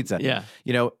can be pizza. Yeah.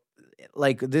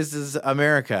 Like this is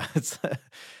America.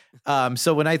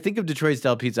 So when I think of Detroit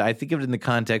style pizza, I think of it in the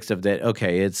context of that,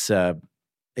 okay, it's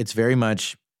very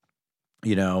much,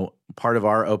 part of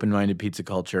our open-minded pizza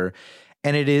culture.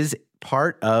 And it is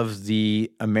part of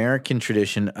the American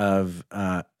tradition of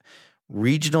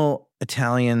regional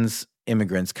Italians,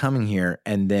 immigrants coming here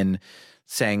and then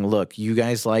saying, look, you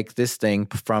guys like this thing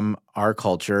from our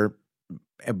culture,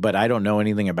 but I don't know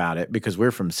anything about it because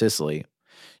we're from Sicily.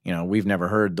 We've never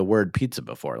heard the word pizza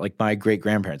before. Like my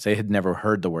great-grandparents, they had never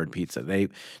heard the word pizza.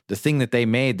 The thing that they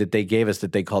made that they gave us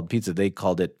that they called pizza, they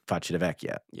called it faccia di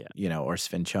vecchia, or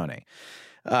sfincione.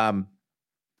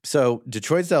 So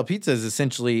Detroit-style pizza is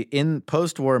essentially, in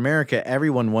post-war America,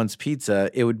 everyone wants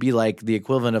pizza. It would be like the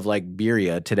equivalent of like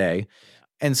birria today.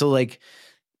 And so like,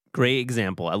 great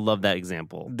example. I love that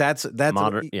example. That's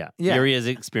modern. Area is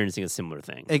experiencing a similar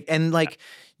thing. And like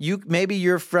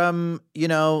you're from,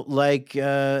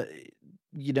 a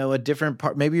different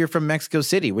part. Maybe you're from Mexico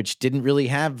City, which didn't really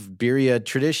have birria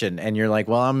tradition. And you're like,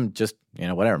 well, I'm just,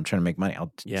 whatever. I'm trying to make money.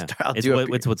 I'll do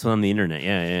it. What's on the internet.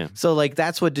 Yeah. So like,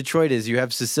 that's what Detroit is. You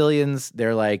have Sicilians.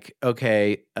 They're like,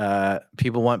 okay,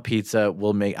 people want pizza.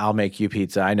 I'll make you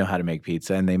pizza. I know how to make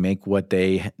pizza. And they make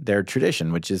their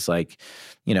tradition, which is like,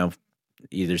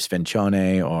 either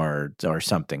sfincione or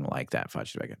something like that.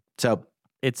 Faccia di vecchia. So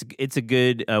it's a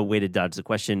good way to dodge the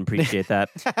question. Appreciate that.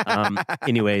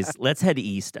 Anyways, let's head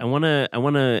east. I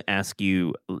wanna ask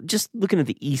you, just looking at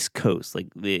the East Coast, like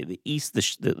the east,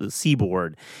 the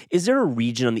seaboard. Is there a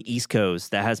region on the East Coast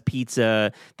that has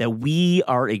pizza that we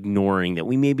are ignoring, that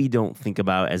we maybe don't think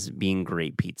about as being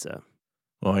great pizza?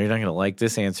 Well, you're not gonna like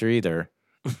this answer either.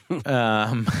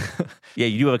 Yeah,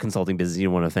 you do have a consulting business. You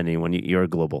don't want to offend anyone. You're a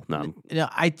global. No,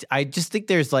 I just think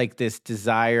there's like this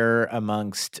desire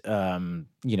amongst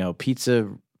pizza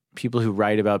people who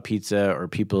write about pizza or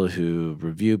people who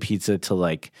review pizza to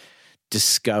like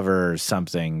discover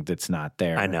something that's not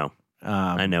there. I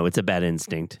know it's a bad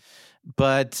instinct,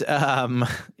 but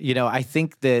I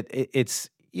think that it's.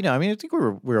 I think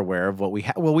we're aware of what we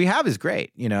have. What we have is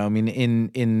great.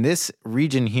 In this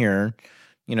region here,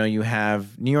 you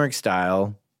have New York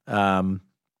style, and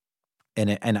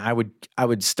I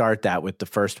would start that with the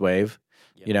first wave,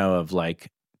 of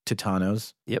like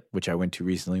Titano's, which I went to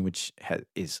recently, which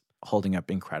is holding up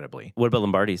incredibly. What about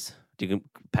Lombardi's? Do you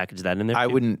package that in there? I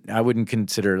wouldn't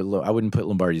put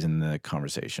Lombardi's in the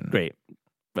conversation. Great,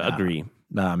 agree.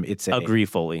 Agree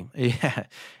fully. Yeah,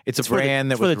 it's a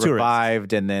brand that was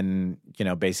revived and then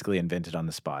basically invented on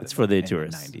the spot. It's for the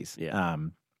tourists. In the 90s. Yeah.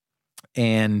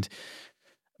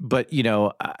 But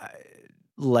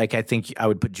I think I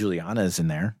would put Giuliana's in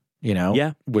there.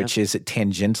 Which is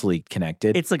tangentially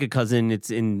connected. It's like a cousin. It's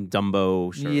in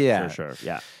Dumbo. Sure.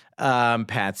 Yeah.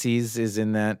 Patsy's is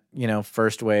in that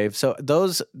first wave. So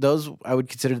those I would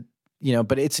consider.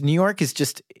 But it's New York is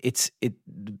just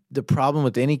the problem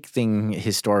with anything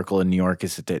historical in New York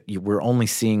is that we're only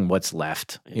seeing what's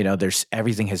left. There's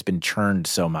everything has been churned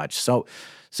so much. So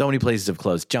many places have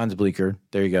closed. John's Bleecker.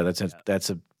 There you go. That's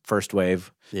a first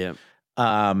wave. Yeah.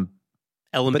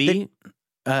 L&B?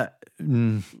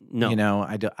 No.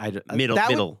 I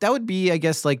middle. That would be, I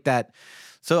guess, like that.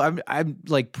 So I'm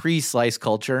like pre-slice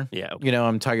culture. Yeah. Okay.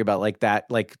 I'm talking about like that.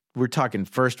 Like we're talking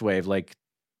first wave, like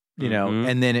you know,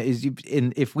 and then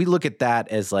if we look at that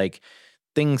as like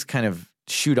things kind of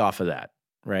shoot off of that,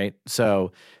 right?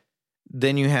 So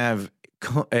then you have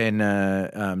in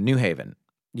New Haven,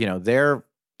 you know, their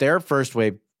first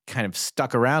wave kind of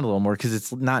stuck around a little more because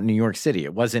it's not New York City.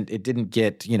 It didn't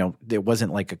get, you know, it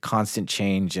wasn't like a constant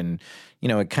change. And, you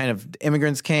know, it kind of,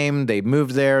 immigrants came, they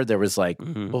moved there. There was like,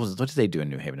 what did they do in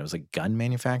New Haven? It was like gun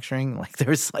manufacturing. Like there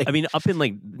was like, I mean, up in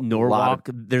like Norwalk,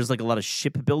 there's like a lot of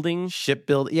shipbuilding.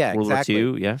 Yeah, World exactly.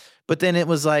 War II, yeah. But then it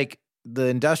was like the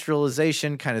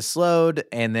industrialization kind of slowed.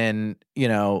 And then, you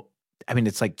know, I mean,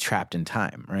 it's like trapped in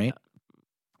time, right?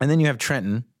 And then you have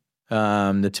Trenton,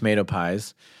 the tomato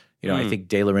pies. You know, I think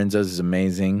De Lorenzo's is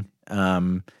amazing.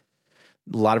 A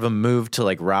lot of them moved to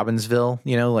like Robbinsville,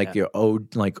 you know, like your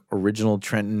old, like original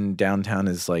Trenton downtown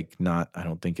is like not, I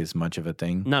don't think is much of a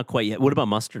thing. Not quite yet. What about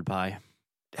mustard pie?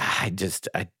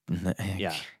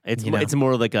 Yeah. It's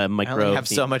more like a micro. I only have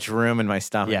so much room in my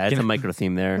stomach. Yeah, it's a micro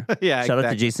theme there. Yeah, Shout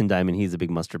out to Jason Diamond. He's a big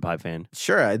mustard pie fan.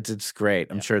 Sure, it's great.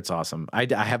 I'm sure it's awesome. I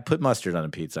have put mustard on a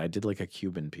pizza. I did like a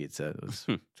Cuban pizza.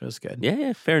 It was good.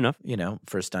 Yeah, fair enough. You know,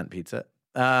 for a stunt pizza.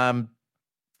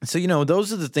 So, you know,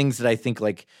 those are the things that I think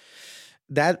like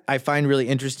that I find really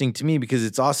interesting to me because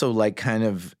it's also like kind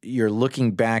of you're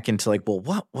looking back into like, well,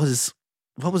 what was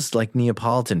like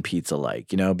Neapolitan pizza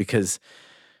like, you know, because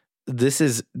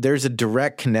there's a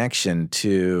direct connection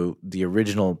to the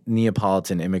original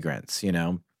Neapolitan immigrants, you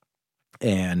know,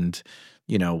 and,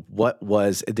 you know, it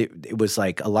was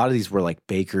like a lot of these were like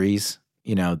bakeries,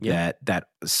 you know, that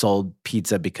sold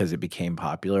pizza because it became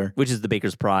popular. Which is the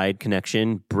Baker's Pride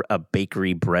connection. A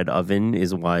bakery bread oven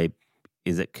is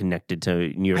it connected to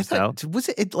New York style? Was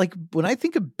it like when I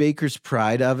think of Baker's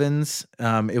Pride ovens,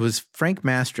 it was Frank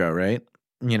Mastro, right?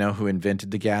 You know, who invented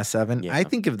the gas oven. Yeah. I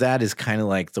think of that as kind of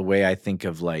like the way I think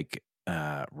of like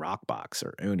Rockbox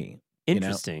or Uni.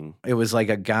 Interesting. You know? It was like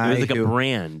a guy. It was like a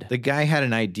brand. The guy had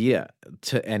an idea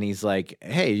and he's like,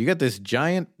 "Hey, you got this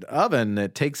giant oven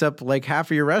that takes up like half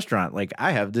of your restaurant. Like,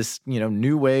 I have this, you know,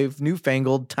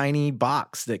 newfangled tiny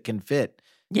box that can fit."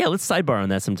 Yeah, let's sidebar on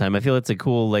that sometime. I feel it's a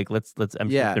cool like let's. I'm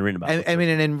sure they're written about. I mean,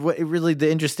 and what really the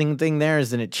interesting thing there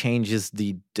is then it changes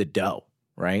the dough,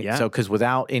 right? Yeah. So because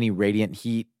without any radiant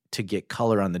heat to get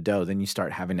color on the dough, then you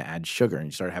start having to add sugar and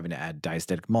you start having to add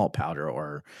diastatic malt powder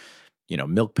or, you know,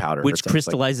 milk powder, which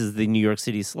crystallizes the New York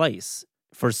City slice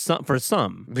for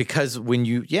some. Because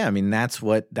when that's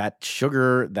what that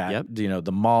sugar, you know,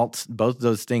 the malt, both of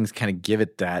those things kind of give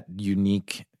it that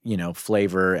unique, you know,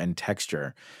 flavor and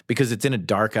texture because it's in a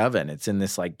dark oven. It's in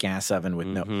this like gas oven with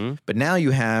no. But now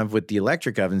you have with the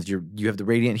electric ovens, you have the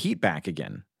radiant heat back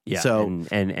again. Yeah, so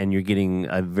and you're getting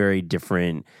a very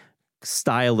different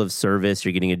style of service.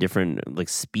 You're getting a different like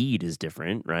speed is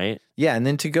different, right? Yeah, and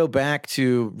then to go back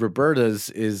to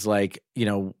Roberta's is like, you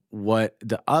know, what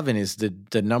the oven is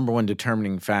the number one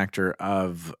determining factor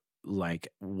of like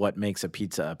what makes a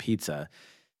pizza.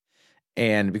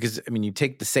 And because, I mean, you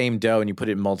take the same dough and you put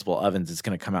it in multiple ovens, it's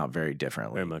going to come out very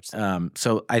differently. Very much so.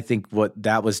 So I think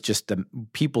that was just the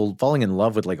people falling in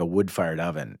love with like a wood-fired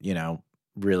oven, you know,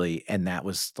 really. And that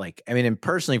was like, I mean, and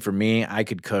personally for me, I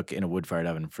could cook in a wood-fired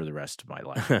oven for the rest of my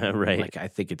life. Right. Like, I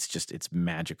think it's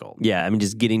magical. Yeah. I mean,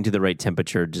 just getting to the right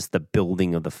temperature, just the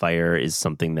building of the fire is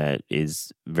something that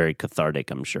is very cathartic,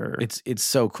 I'm sure. It's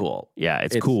so cool. Yeah,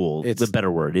 it's cool. It's the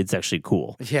better word. It's actually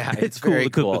cool. Yeah, it's cool very to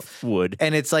cook cool. with wood.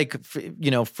 And it's like,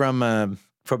 you know, from an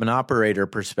operator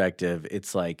perspective,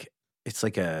 it's like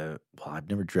I've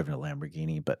never driven a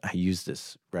Lamborghini, but I use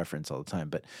this reference all the time.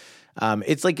 But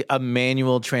it's like a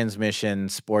manual transmission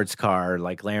sports car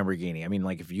like Lamborghini. I mean,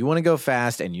 like if you want to go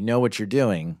fast and you know what you're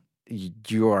doing,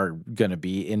 you are going to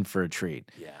be in for a treat.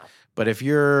 Yeah. But if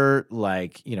you're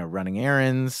like, you know, running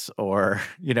errands or,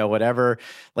 you know, whatever,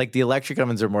 like the electric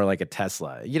ovens are more like a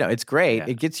Tesla. You know, it's great. Yeah.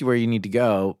 It gets you where you need to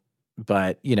go,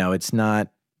 but, you know, it's not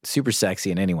super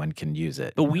sexy and anyone can use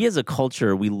it. But we as a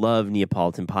culture, we love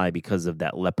Neapolitan pie because of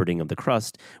that leoparding of the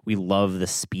crust. We love the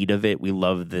speed of it. We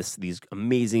love these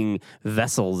amazing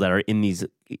vessels that are in these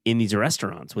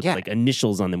restaurants with like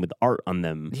initials on them, with art on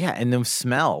them. Yeah, and the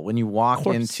smell when you walk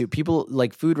into people,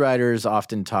 like food writers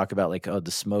often talk about like, oh,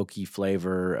 the smoky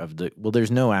flavor of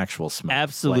there's no actual smoke.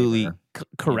 Absolutely.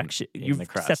 Correction. You've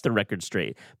set the record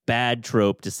straight. Bad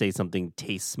trope to say something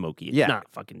tastes smoky. It's not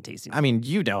fucking tasting. I mean,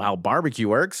 you know how barbecue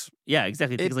works. Yeah,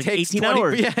 exactly. It takes like 18 20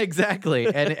 hours. Yeah, exactly.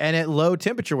 and at low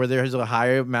temperature where there's a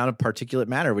high amount of particulate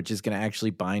matter, which is going to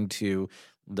actually bind to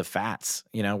the fats,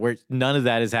 you know, where none of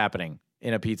that is happening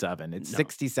in a pizza oven. It's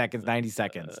 60 seconds, 90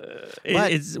 seconds.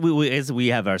 We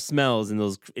have our smells and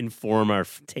those inform our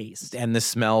taste. And the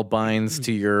smell binds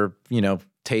to your, you know,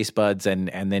 taste buds, and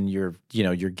then you're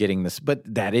getting this. But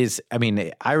that is, I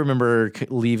mean, I remember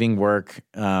leaving work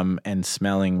and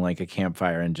smelling like a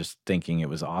campfire and just thinking it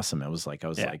was awesome. It was like, I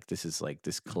was like,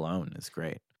 this cologne is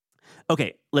great.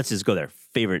 Okay, let's just go there.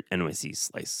 Favorite NYC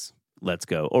slice. Let's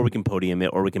go. Or we can podium it,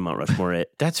 or we can Mount Rushmore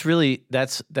it. That's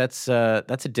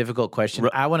a difficult question.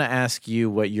 I want to ask you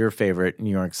what your favorite New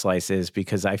York slice is,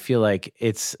 because I feel like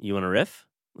it's. You want to riff?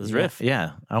 Let's riff.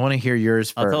 Yeah, I want to hear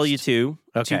yours first. I'll tell you two.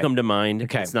 Okay. Two come to mind.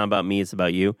 Okay. It's not about me. It's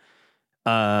about you.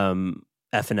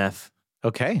 F&F.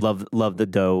 Okay. Love the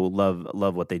dough.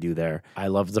 Love what they do there. I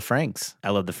love the Franks.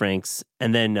 I love the Franks.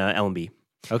 And then L&B.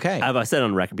 Okay. I said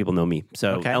on record, people know me.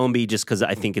 So Okay. L&B, just because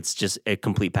I think it's just a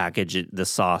complete package. The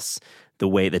sauce, the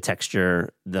way, the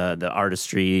texture, the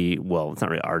artistry. Well, it's not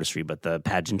really artistry, but the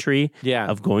pageantry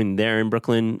of going there in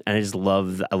Brooklyn. And I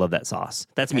love that sauce.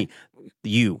 That's me.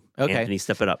 You, Anthony,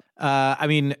 step it up. I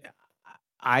mean,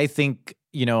 I think,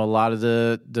 a lot of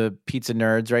the pizza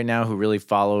nerds right now who really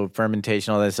follow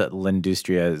fermentation, all this,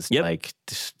 L'Industria is like,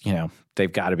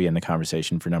 they've got to be in the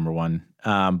conversation for number one.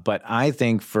 But I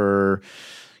think for,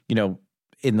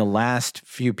 in the last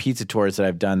few pizza tours that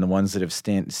I've done, the ones that have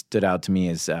stood out to me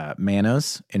is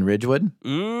Manos in Ridgewood.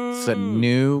 It's a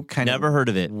new kind of never heard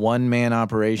of it. One-man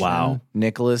operation. Wow.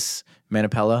 Nicholas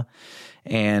Manapella.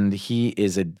 And he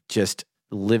is just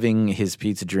living his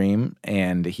pizza dream,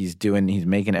 and he's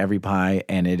making every pie,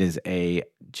 and it is a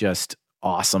just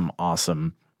awesome. I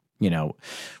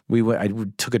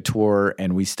took a tour,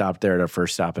 and we stopped there at our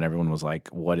first stop, and everyone was like,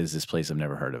 "What is this place? I've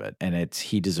never heard of it." And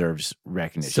he deserves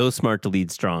recognition. So smart to lead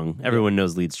strong. Everyone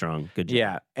knows lead strong. Good job.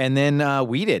 Yeah, and then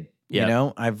we did.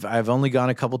 Yep. I've only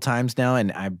gone a couple times now,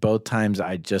 and both times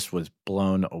I just was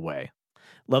blown away.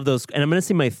 Love those. And I'm going to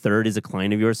say my third is a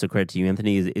client of yours, so credit to you,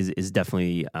 Anthony, is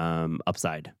definitely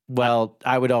Upside. Well,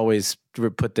 I would always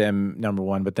put them number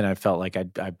one, but then I felt like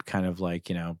I'd kind of like,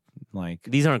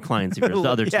 These aren't clients of yours, the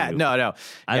other two. No.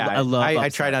 I love I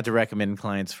try not to recommend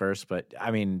clients first, but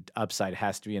I mean, Upside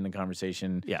has to be in the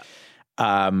conversation. Yeah.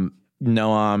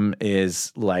 Noam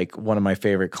is like one of my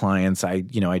favorite clients. I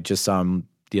just saw him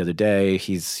the other day.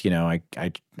 He's, I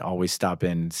always stop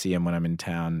in and see him when I'm in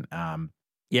town.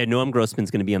 Yeah, Noam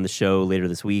Grossman's going to be on the show later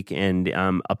this week, and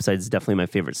Upside is definitely my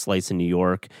favorite slice in New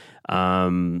York.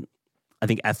 I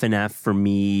think F&F for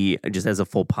me, just as a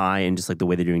full pie and just like the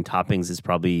way they're doing toppings, is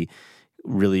probably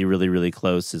really, really, really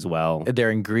close as well. Their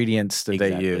ingredients that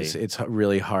they use, it's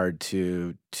really hard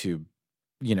to I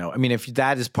mean, if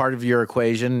that is part of your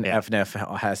equation, F&F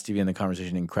has to be in the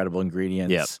conversation. Incredible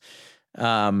ingredients. Yep.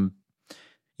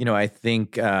 I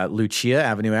think Lucia,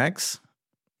 Avenue X,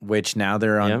 which now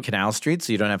they're on Canal Street,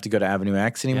 so you don't have to go to Avenue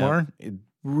X anymore. Yep.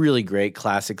 Really great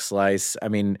classic slice. I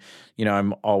mean,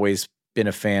 I'm always been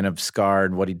a fan of Scar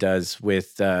and what he does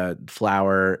with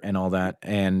flour and all that.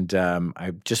 And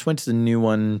I just went to the new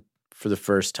one for the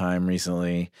first time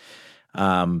recently.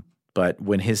 But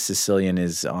when his Sicilian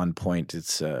is on point,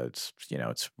 it's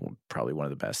probably one of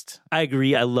the best. I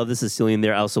agree. I love the Sicilian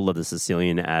there. I also love the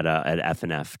Sicilian at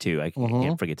F&F too. I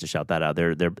can't forget to shout that out.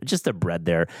 They're just the bread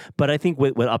there. But I think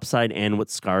what Upside and what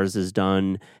Scars has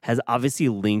done has obviously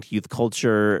linked youth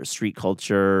culture, street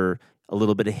culture, a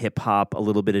little bit of hip hop, a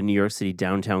little bit of New York City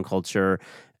downtown culture.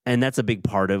 And that's a big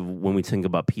part of when we think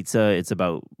about pizza. It's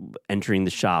about entering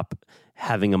the shop,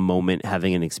 having a moment,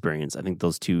 having an experience. I think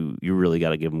those two, you really got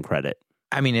to give them credit.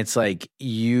 I mean, it's like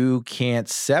you can't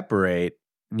separate,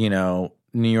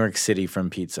 New York City from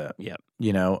pizza. Yep.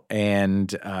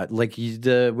 And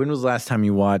when was the last time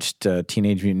you watched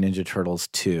Teenage Mutant Ninja Turtles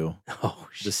 2? Oh,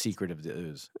 The Secret of the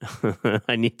Ooze.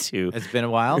 I need to. It's been a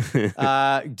while.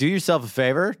 Do yourself a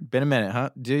favor. Been a minute, huh?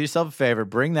 Do yourself a favor.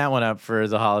 Bring that one up for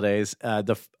the holidays.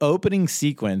 The opening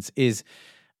sequence is,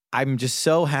 I'm just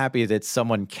so happy that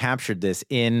someone captured this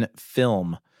in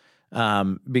film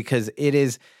because it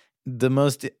is the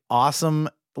most awesome,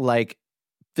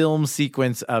 film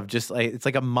sequence of just it's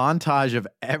like a montage of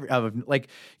like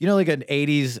an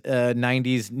 80s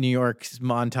 90s New York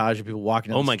montage of people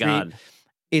walking down the street. God,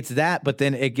 it's that, but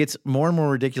then it gets more and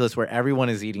more ridiculous where everyone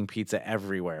is eating pizza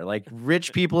everywhere, like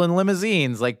rich people in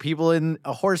limousines, like people in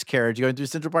a horse carriage going through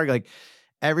Central Park, like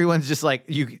everyone's just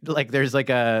there's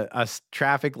a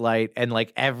traffic light and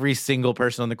every single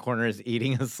person on the corner is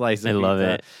eating a slice of pizza. I love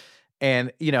it.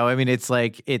 And it's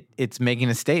it's making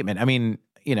a statement. I mean,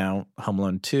 Home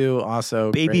Alone 2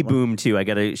 also. Baby Boom too. I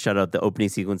got to shout out the opening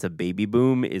sequence of Baby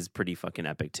Boom is pretty fucking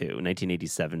epic too.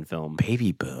 1987 film.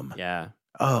 Baby Boom. Yeah.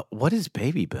 What is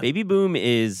Baby Boom? Baby Boom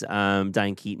is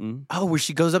Diane Keaton. Oh, where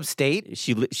she goes upstate?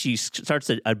 She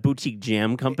starts a boutique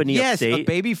jam company Yes, upstate.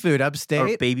 baby food upstate.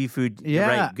 Or baby food.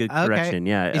 Yeah, Right, good correction.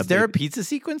 Yeah. Is there a pizza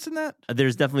sequence in that?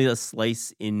 There's definitely a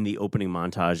slice in the opening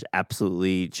montage.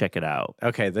 Absolutely check it out.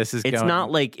 Okay, this is It's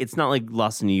not like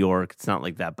Lost in New York. It's not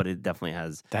like that, but it definitely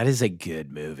has. That is a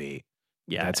good movie.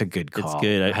 Yeah, that's a good call. It's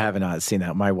good. I have not seen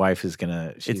that. My wife is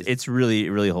gonna. It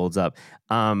really holds up.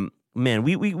 Man,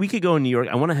 we could go in New York.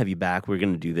 I want to have you back. We're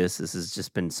going to do this. This has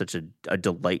just been such a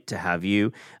delight to have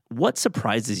you. What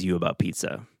surprises you about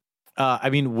pizza? I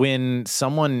mean, when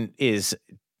someone is,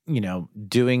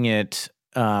 doing it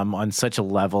on such a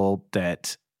level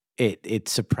that it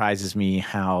surprises me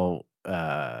how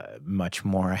much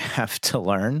more I have to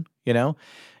learn.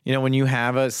 When you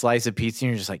have a slice of pizza, and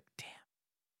you're just like, damn,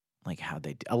 like how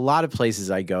they do. A lot of places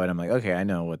I go and I'm like, okay, I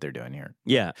know what they're doing here.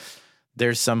 Yeah.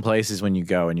 There's some places when you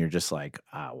go and you're just like,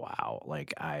 oh, wow,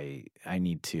 like I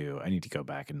need to go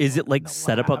back and. Is it like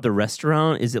setup of the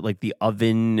restaurant? Is it like the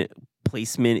oven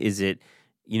placement? Is it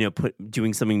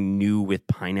doing something new with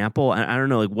pineapple? I don't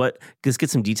know, like what. Just get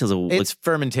some details of. It's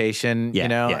fermentation.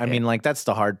 Yeah, I mean, like that's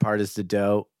the hard part is the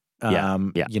dough.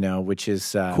 Yeah. Which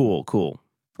is cool.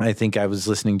 I think I was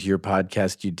listening to your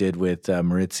podcast you did with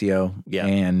Maurizio. Yeah,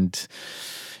 and.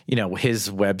 His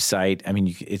website, I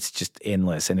mean, it's just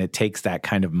endless. And it takes that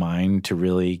kind of mind to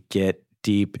really get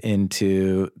deep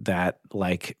into that,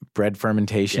 like bread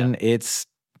fermentation. Yeah.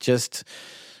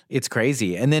 It's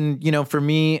crazy. And then, for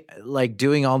me, like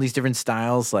doing all these different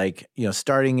styles, like,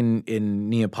 starting in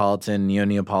Neapolitan,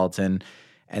 Neo-Neapolitan,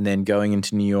 and then going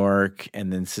into New York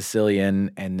and then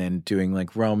Sicilian and then doing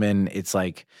like Roman, it's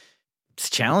like, it's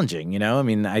challenging, I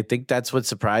mean, I think that's what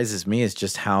surprises me is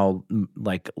just how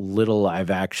like little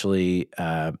I've actually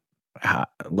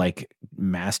like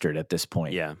mastered at this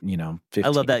point. Yeah. 15. I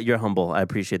love that. You're humble. I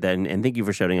appreciate that. And thank you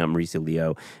for shouting out Mauricio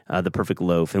Leo, The Perfect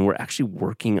Loaf. And we're actually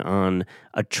working on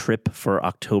a trip for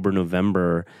October,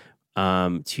 November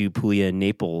to Puglia and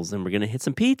Naples, and we're gonna hit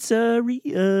some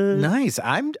pizzeria. Nice.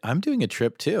 I'm doing a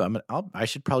trip too. I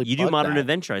should probably. You do Modern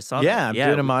Adventure. I saw that. Yeah, I'm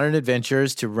doing a Modern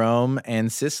Adventures to Rome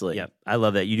and Sicily. Yeah, I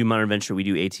love that. You do Modern Adventure. We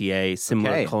do ATA.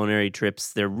 Similar culinary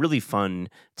trips. They're really fun.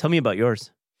 Tell me about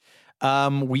yours.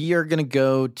 We are gonna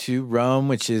go to Rome,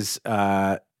 which is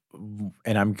and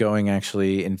I'm going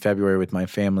actually in February with my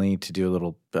family to do a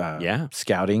little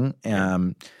scouting.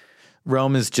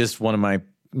 Rome is just one of my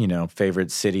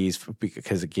favorite cities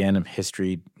because again, I'm a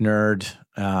history nerd.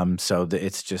 So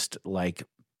it's just like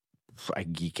I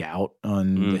geek out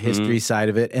on the history side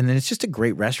of it. And then it's just a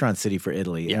great restaurant city for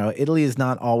Italy. Yeah. Italy is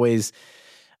not always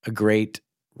a great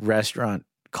restaurant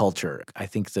culture. I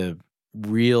think the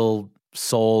real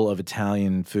soul of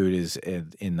Italian food is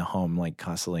in the home, like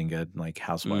casalinga, like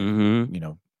housewife,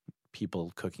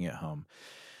 people cooking at home.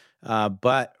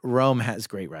 But Rome has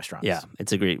great restaurants. Yeah,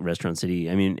 it's a great restaurant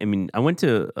city. I mean, I went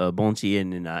to Bonci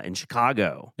in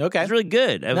Chicago. Okay, it's really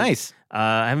good. Nice.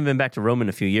 I haven't been back to Rome in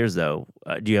a few years though.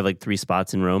 Do you have like 3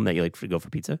 spots in Rome that you like to go for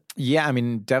pizza? Yeah, I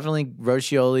mean, definitely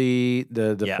Roscioli,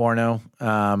 the Forno,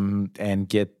 and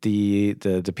get the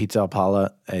pizza al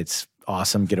pala. It's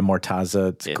awesome. Get a mortazza.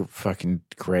 It's fucking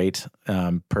great.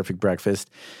 Perfect breakfast.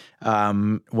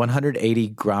 180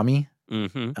 Grammy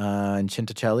in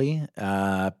Cintocelli.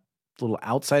 Little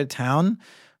outside of town,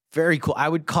 very cool. I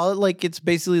would call it like it's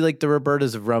basically like the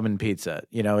Roberta's of Roman pizza.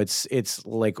 It's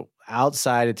like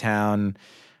outside of town.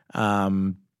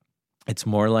 It's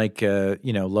more like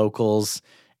locals,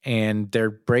 and they're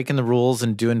breaking the rules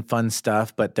and doing fun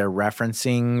stuff, but they're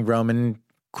referencing Roman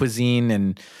cuisine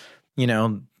and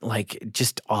like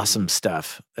just awesome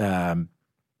stuff.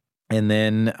 And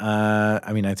then, I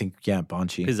think,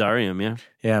 Bonci. Pizzarium, yeah.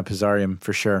 Yeah, Pizzarium,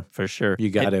 for sure. For sure. You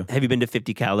got to. Have you been to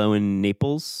 50 Calo in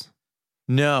Naples?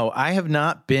 No, I have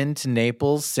not been to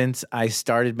Naples since I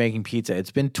started making pizza.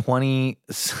 It's been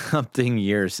 20-something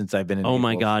years since I've been in Naples. Oh,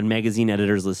 my God. Magazine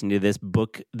editors listening to this.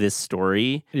 Book this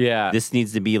story. Yeah. This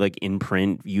needs to be, like, in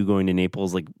print. You going to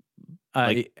Naples,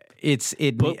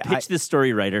 pitch this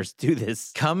story, writers. Do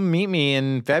this. Come meet me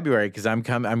in February because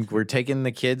we're taking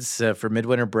the kids for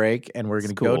midwinter break, and we're going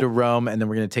to go to Rome, and then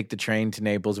we're going to take the train to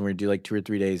Naples, and we're going to do like 2 or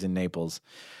 3 days in Naples.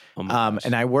 Oh my gosh.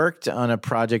 And I worked on a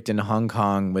project in Hong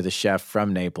Kong with a chef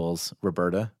from Naples.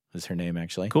 Roberta is her name,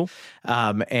 actually. Cool.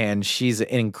 And she's an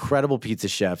incredible pizza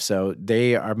chef. So I'm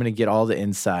going to get all the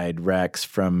inside recs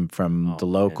from the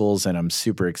locals, and I'm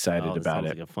super excited about it.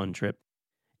 Sounds like a fun trip.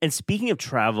 And speaking of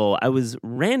travel, I was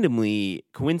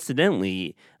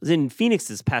coincidentally, I was in Phoenix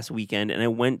this past weekend, and I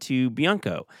went to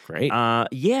Bianco. Great.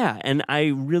 And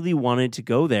I really wanted to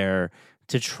go there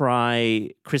to try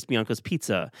Chris Bianco's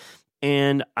pizza.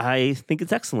 and I think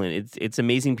it's excellent. It's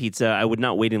amazing pizza. I would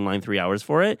not wait in line 3 hours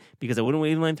for it because I wouldn't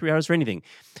wait in line 3 hours for anything.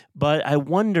 But I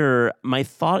wonder, my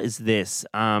thought is this.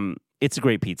 It's a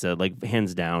great pizza, like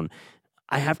hands down.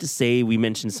 I have to say, we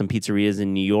mentioned some pizzerias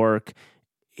in New York.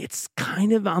 It's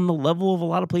kind of on the level of a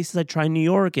lot of places I try in New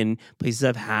York and places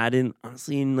I've had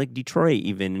honestly in like Detroit,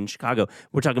 even in Chicago.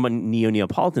 We're talking about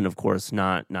Neapolitan, of course,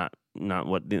 not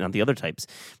the other types.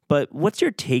 But what's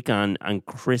your take on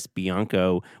Chris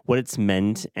Bianco, what it's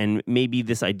meant, and maybe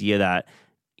this idea that,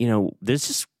 there's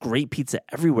just great pizza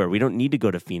everywhere. We don't need to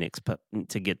go to Phoenix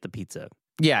to get the pizza.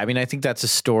 Yeah, I mean, I think that's a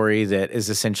story that is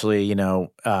essentially,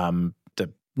 the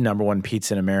number one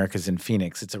pizza in America is in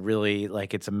Phoenix. It's a really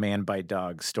it's a man bite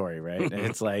dog story, right? And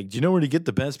it's like, do you know where to get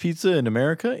the best pizza in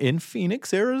America? In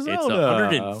Phoenix, Arizona. It's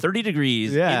 130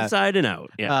 degrees inside and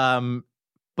out. Yeah.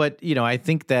 But I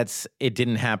think it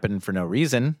didn't happen for no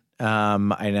reason.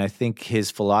 And I think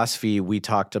his philosophy we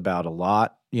talked about a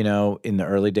lot, in the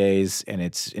early days, and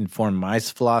it's informed my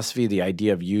philosophy, the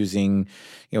idea of using,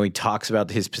 he talks about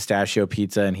his pistachio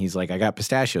pizza and he's like, I got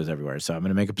pistachios everywhere, so I'm going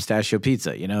to make a pistachio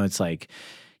pizza. It's like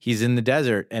he's in the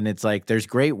desert and it's like there's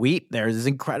great wheat. There's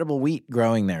incredible wheat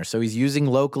growing there. So he's using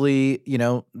locally,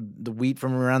 the wheat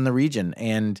from around the region.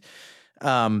 And,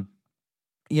 and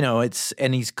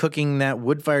he's cooking that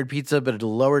wood-fired pizza, but at a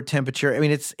lower temperature. I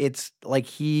mean, it's like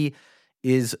he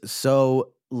is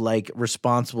so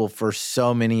responsible for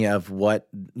so many of what,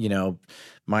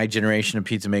 my generation of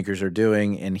pizza makers are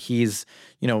doing. And he's,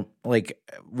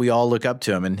 we all look up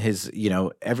to him and his,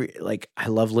 I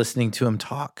love listening to him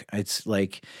talk. It's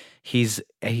like, he's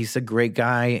a great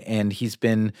guy and he's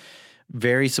been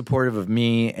very supportive of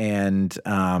me. And,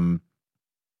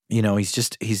 he's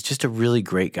just a really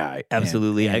great guy.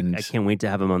 Absolutely. And I can't wait to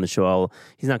have him on the show.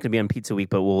 He's not going to be on Pizza Week,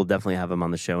 but we'll definitely have him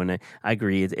on the show. And I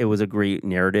agree. It was a great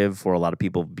narrative for a lot of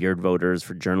people, beard voters,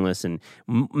 for journalists, and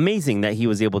amazing that he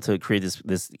was able to create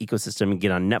this ecosystem and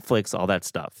get on Netflix, all that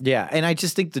stuff. Yeah. And I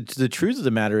just think the truth of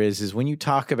the matter is when you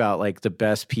talk about the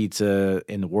best pizza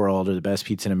in the world or the best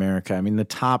pizza in America, I mean, the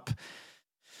top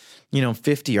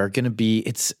 50 are going to be,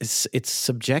 it's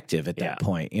subjective at that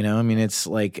point. I mean, it's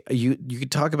like you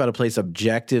could talk about a place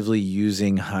objectively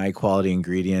using high quality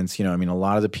ingredients. I mean, a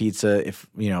lot of the pizza, if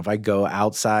I go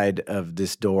outside of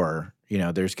this door,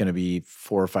 there's going to be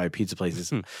 4 or 5 pizza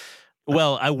places.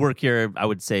 Well, I work here, I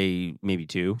would say maybe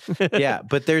 2. Yeah.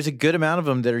 But there's a good amount of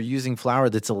them that are using flour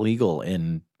that's illegal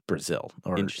in Brazil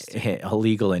or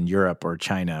illegal in Europe or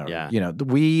China. Or,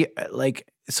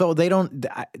 so they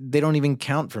don't even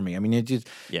count for me. I mean, it just,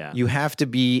 you have to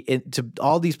be to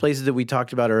all these places that we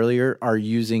talked about earlier are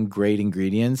using great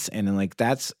ingredients. And then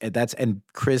and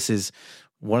Chris is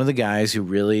one of the guys who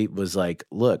really was like,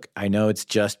 look, I know it's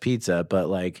just pizza, but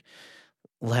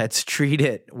let's treat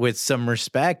it with some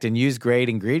respect and use great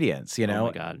ingredients, Oh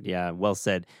my God. Yeah. Well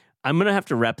said. I'm going to have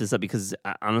to wrap this up because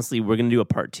honestly, we're going to do a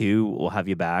part 2. We'll have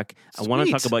you back. Sweet. I want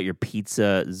to talk about your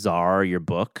Pizza Czar, your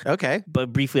book. Okay.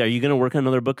 But briefly, are you going to work on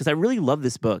another book? Because I really love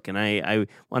this book. And I'm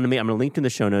going to link in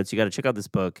the show notes. You got to check out this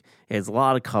book. It has a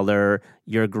lot of color.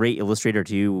 You're a great illustrator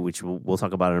too, which we'll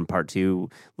talk about in part 2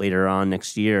 later on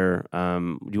next year.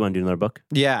 Do you want to do another book?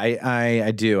 Yeah,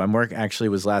 I do. I've been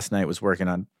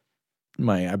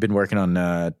working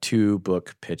on 2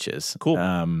 book pitches.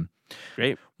 Cool.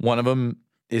 Great. One of them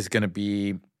is going to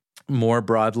be more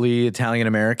broadly Italian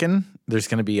American. There's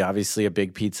going to be obviously a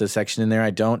big pizza section in there.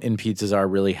 I don't in Pizza Czar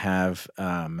really have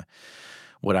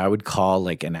what I would call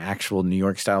an actual New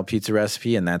York style pizza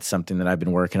recipe, and that's something that I've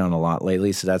been working on a lot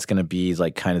lately. So that's going to be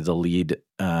kind of the lead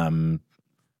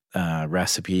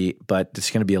recipe, but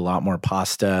there's going to be a lot more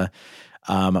pasta.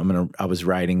 I was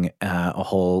writing a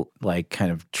whole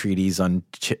kind of treatise on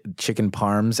chicken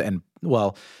parms and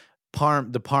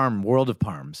the parm world of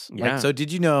parms. Yeah. So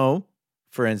did you know,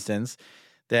 for instance,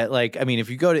 that if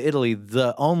you go to Italy,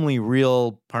 the only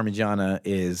real Parmigiana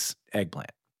is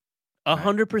eggplant.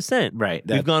 100%. Right.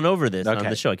 We've gone over this on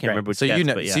the show. I can't remember which so guest,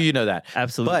 but yeah. So you know that.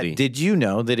 Absolutely. But did you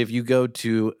know that if you go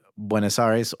to Buenos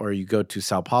Aires or you go to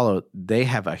Sao Paulo, they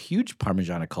have a huge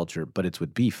Parmigiana culture, but it's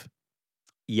with beef.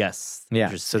 Yes.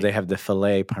 Yeah. So they have the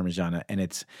filet Parmigiana, and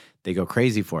they go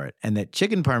crazy for it. And that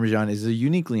chicken Parmesan is a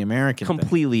uniquely American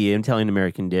completely Italian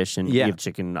American dish. And we have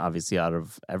chicken obviously out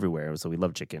of everywhere. So we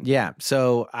love chicken. Yeah.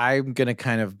 So I'm going to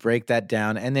kind of break that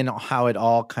down. And then how it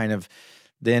all kind of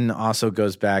then also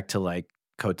goes back to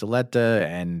cotoletta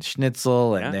and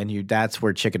schnitzel, and Yeah. then that's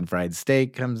where chicken fried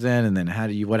steak comes in, and then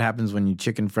what happens when you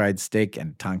chicken fried steak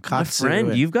and tonkatsu? My friend,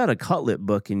 and, you've got a cutlet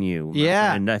book in you.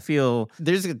 Yeah. And I feel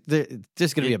there's going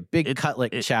to be a big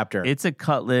cutlet chapter. It's a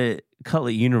cutlet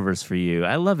universe for you.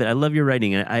 I love it. I love your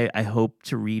writing. I hope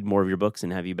to read more of your books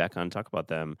and have you back on and talk about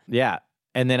them. Yeah.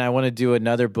 And then I want to do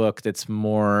another book that's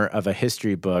more of a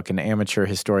history book, an amateur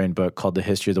historian book called The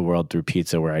History of the World Through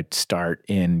Pizza, where I start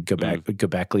in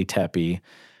Göbekli Tepe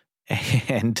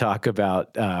and talk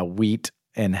about wheat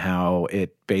and how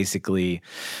it basically,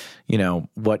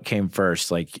 what came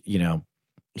first, like,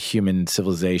 human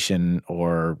civilization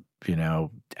or,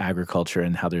 agriculture,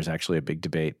 and how there's actually a big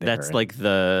debate there. That's like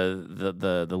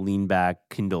the lean back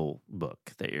Kindle book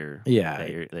that you're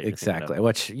exactly.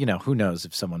 Which who knows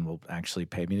if someone will actually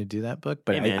pay me to do that book,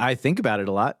 but Hey, I think about it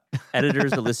a lot.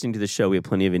 Editors are listening to the show. We have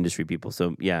plenty of industry people,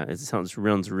 so yeah, it sounds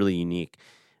really unique.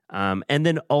 And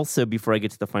then also, before I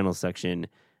get to the final section,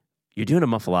 you're doing a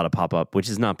muffalata pop up, which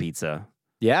is not pizza.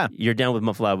 Yeah, you're down with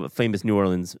muffalata, a famous New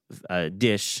Orleans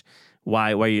dish.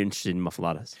 Why are you interested in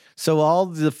muffaladas? So all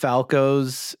the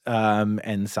Falcos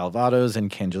and Salvados and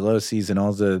Cangelosis and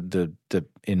all the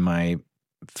in my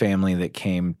family that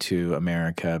came to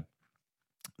America,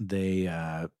 they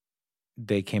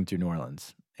came through New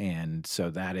Orleans, and so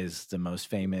that is the most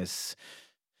famous.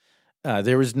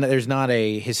 There's not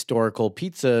a historical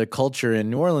pizza culture in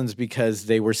New Orleans because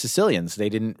they were Sicilians. They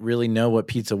didn't really know what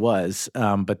pizza was,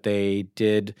 but they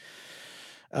did.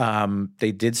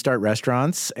 They did start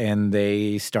restaurants, and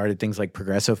they started things like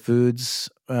Progresso Foods.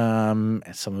 Some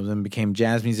of them became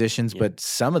jazz musicians, but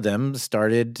some of them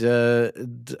started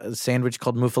a sandwich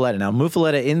called muffaletta. Now,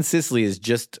 muffaletta in Sicily is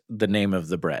just the name of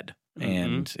the bread.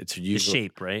 And it's usually the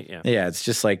shape, right? Yeah, it's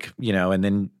just like, and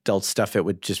then they'll stuff it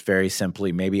with just very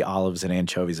simply maybe olives and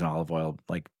anchovies and olive oil,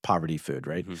 like poverty food,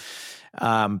 right?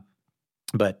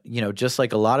 But, just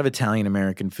like a lot of Italian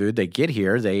American food, they get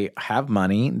here, they have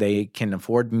money, they can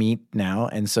afford meat now.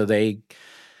 And so they,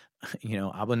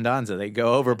 abbondanza, they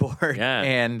go overboard. Yeah.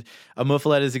 And a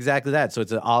muffaletta is exactly that. So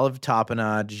it's an olive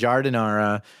tapenade,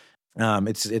 giardinara.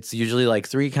 It's usually like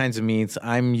 3 kinds of meats.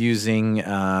 I'm using,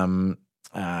 I'm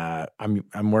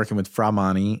working with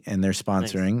Framani, and they're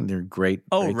sponsoring. Nice. They're great.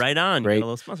 Oh, great, right on. Great, a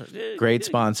little sponsor. Great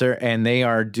sponsor. And they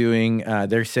are doing,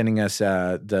 they're sending us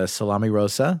the salami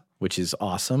rosa, which is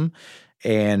awesome,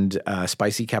 and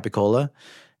spicy capicola,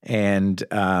 and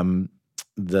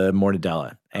the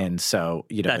mortadella. And so,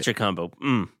 that's your combo.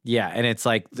 Yeah. And it's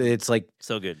like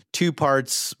so good. 2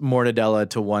 parts mortadella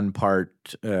to 1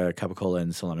 part capicola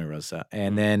and salami rosa.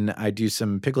 And then I do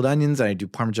some pickled onions, I do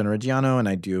Parmigiano Reggiano, and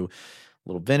I do a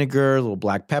little vinegar, a little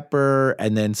black pepper,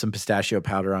 and then some pistachio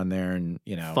powder on there. And,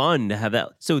 fun to have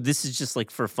that. So this is just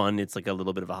like for fun. It's like a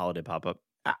little bit of a holiday pop-up.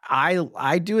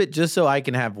 I do it just so I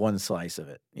can have 1 slice of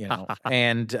it,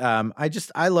 and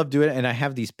I love doing it. And I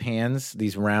have these pans,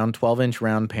 these round 12-inch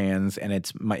round pans, and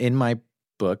it's in my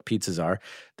book, Pizzas Are.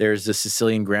 There's the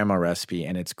Sicilian grandma recipe,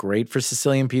 and it's great for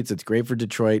Sicilian pizza. It's great for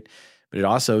Detroit, but it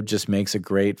also just makes a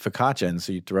great focaccia. And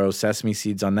so you throw sesame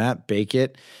seeds on that, bake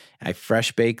it. I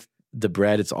fresh bake the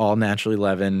bread. It's all naturally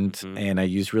leavened, and I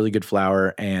use really good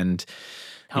flour. And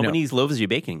how many loaves are you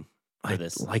baking?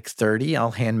 Like 30. I'll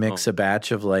hand mix a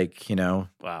batch of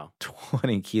wow,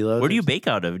 20 kilos. Where do you bake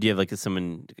out of? Do you have like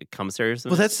some commissary or something?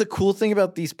 Well, that's the cool thing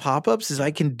about these pop-ups is I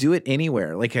can do it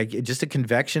anywhere. Like just a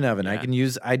convection oven. Yeah. I can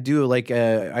use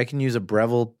a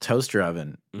Breville toaster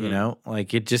oven,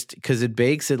 like it just, cause it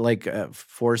bakes at like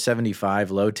 475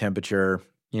 low temperature,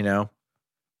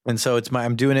 And so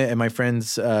I'm doing it at my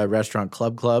friend's restaurant,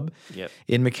 Club,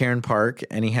 in McCarran Park,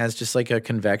 and he has just like a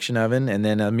convection oven and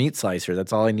then a meat slicer.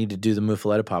 That's all I need to do the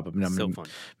muffaletta pop-up. And I'm going to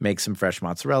make some fresh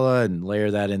mozzarella and layer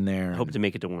that in there. I hope to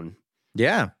make it to one.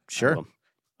 Yeah, sure.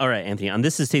 All right, Anthony. On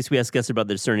This Is Taste, we ask guests about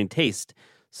their discerning taste.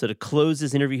 So to close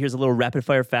this interview, here's a little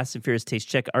rapid-fire Fast and Furious taste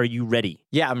check. Are you ready?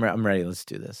 Yeah, I'm ready. Let's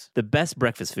do this. The best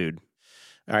breakfast food.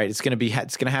 All right, it's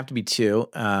gonna have to be 2.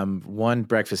 1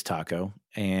 breakfast taco,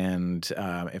 and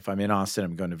if I'm in Austin,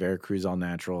 I'm going to Veracruz All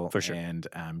Natural, for sure, and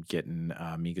I'm getting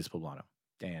Migas Poblano.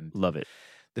 And love it.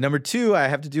 The number 2, I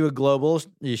have to do a global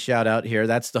shout out here.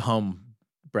 That's the home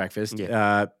breakfast.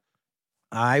 Yeah.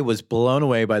 I was blown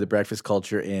away by the breakfast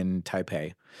culture in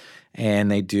Taipei, and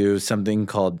they do something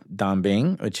called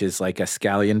danbing, which is like a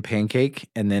scallion pancake,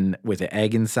 and then with an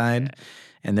egg inside. Yeah.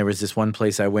 And there was this one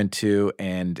place I went to,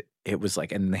 and it was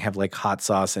like, and they have like hot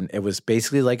sauce, and it was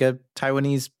basically like a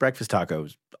Taiwanese breakfast taco. It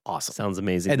was awesome. Sounds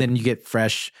amazing. And then you get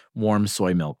fresh, warm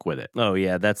soy milk with it. Oh,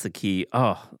 yeah, that's the key.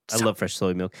 Oh, I love fresh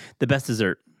soy milk. The best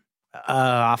dessert?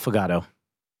 Affogato.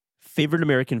 Favorite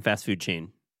American fast food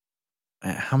chain?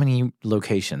 How many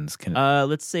locations can?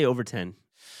 Let's say over 10.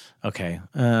 Okay.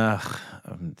 Yeah,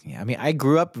 I mean, I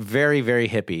grew up very, very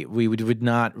hippie. We would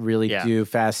not really do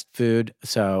fast food,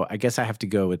 so I guess I have to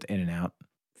go with In-N-Out.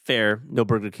 Fair. No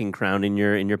Burger King crown in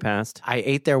your past? I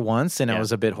ate there once, and I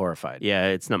was a bit horrified. Yeah,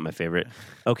 it's not my favorite.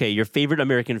 Okay, your favorite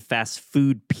American fast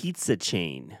food pizza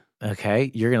chain. Okay,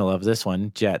 you're gonna love this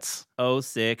one, Jets. Oh,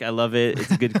 sick! I love it.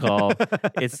 It's a good call.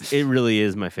 It really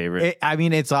is my favorite. I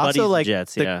mean, it's also Buddies like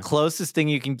Jets, the closest thing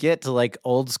you can get to like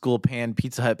old school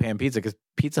Pizza Hut pan pizza, because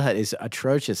Pizza Hut is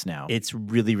atrocious now. It's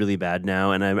really, really bad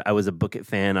now. And I was a Book It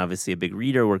fan, obviously a big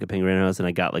reader, work at Penguin House, and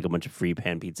I got like a bunch of free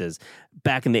pan pizzas.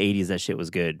 Back in the 80s, that shit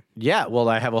was good. Yeah, well,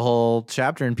 I have a whole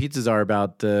chapter in Pizzas Are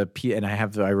about and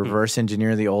I reverse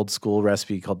engineer the old school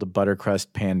recipe called the butter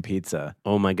crust pan pizza.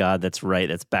 Oh my God, that's right.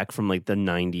 That's back from like the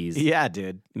 90s. Yeah,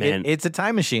 dude. Man. It's a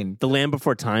time machine. The Land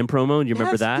Before Time promo, do you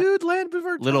remember that? Dude, Land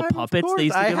Before Time. Little puppets they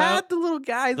used to give I had out? the little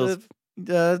guys.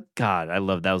 God, I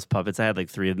love those puppets. I had like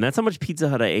 3 of them. That's how much Pizza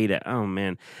Hut I ate at. Oh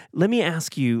man. Let me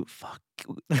ask you,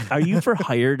 are you for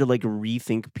hire to like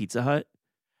rethink Pizza Hut?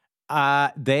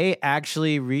 They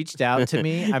actually reached out to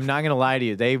me. I'm not gonna lie to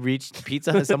you. They reached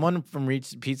Pizza Hut. Someone from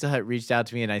Pizza Hut reached out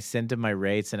to me, and I sent him my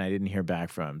rates, and I didn't hear back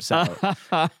from him. So,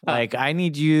 like, I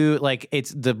need you. Like,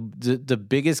 it's the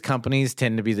biggest companies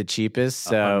tend to be the cheapest.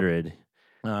 So 100.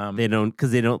 They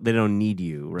don't need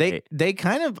you, right? They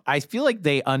kind of, I feel like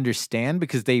they understand,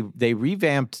 because they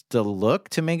revamped the look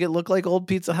to make it look like old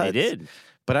Pizza Hut. They did.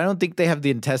 But I don't think they have the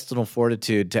intestinal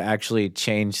fortitude to actually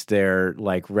change their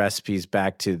like recipes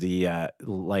back to the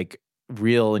like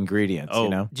real ingredients. Oh,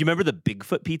 you know? Do you remember the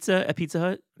Bigfoot pizza at Pizza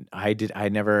Hut? I did. I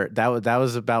never. That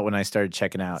was about when I started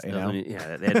checking out. You know?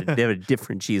 Yeah, they had a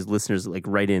different cheese. Listeners like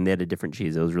write in. They had a different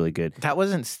cheese. It was really good. That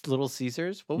wasn't Little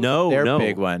Caesars. What was No, their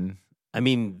big one? I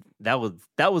mean, that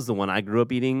was the one I grew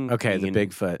up eating. Okay, the in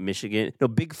Bigfoot, Michigan. No,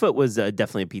 Bigfoot was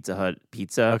definitely a Pizza Hut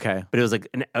pizza. Okay, but it was like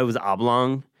it was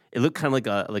oblong. It looked kind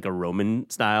of like a Roman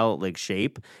style like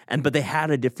shape, but they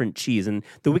had a different cheese. And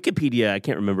the Wikipedia, I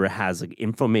can't remember, has like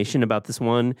information about this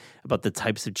one, about the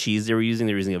types of cheese they were using.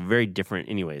 They were using a very different,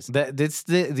 anyways. That's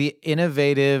the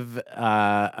innovative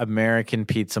American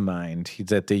pizza mind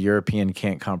that the European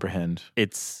can't comprehend.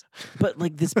 But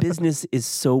like this business is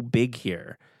so big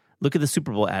here. Look at the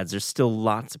Super Bowl ads. There's still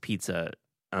lots of pizza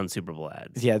on Super Bowl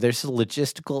ads. Yeah, there's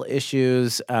logistical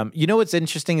issues. You know what's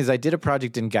interesting is I did a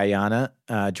project in Guyana,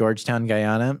 Georgetown,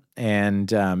 Guyana, and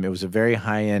it was a very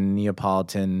high-end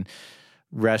Neapolitan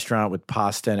restaurant with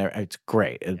pasta, and it's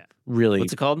great. Really,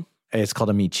 what's it called? It's called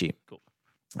Amici. Cool.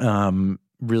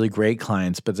 Really great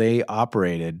clients, but they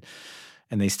operated,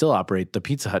 and they still operate, the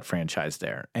Pizza Hut franchise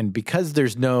there. And because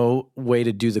there's no way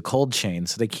to do the cold chain,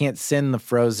 so they can't send the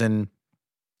frozen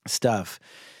stuff,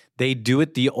 they do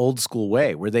it the old school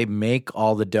way, where they make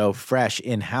all the dough fresh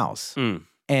in-house.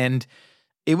 And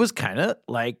it was kind of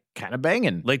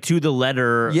banging. Like to the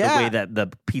letter, Yeah. the way that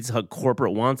the Pizza Hut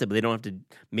corporate wants it, but they don't have to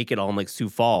make it all in like Sioux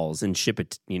Falls and ship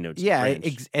it, to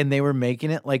French. And they were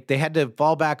making it like they had to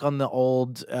fall back on the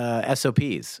old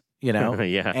SOPs,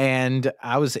 Yeah. And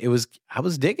I was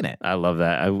digging it. I love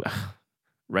that.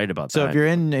 Right about So that.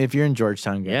 if you're in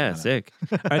Georgetown, yeah, sick.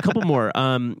 All right, a couple more.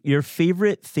 Your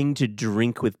favorite thing to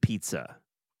drink with pizza?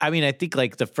 I mean, I think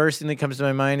like the first thing that comes to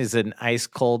my mind is an ice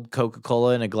cold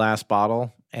Coca-Cola in a glass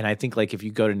bottle. And I think like if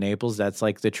you go to Naples, that's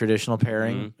like the traditional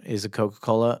pairing is a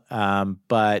Coca-Cola.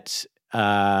 But if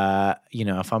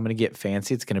I'm gonna get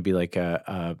fancy, it's gonna be like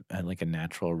a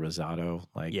natural risotto.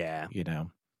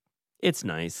 It's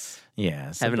nice.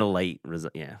 Yeah, Having a light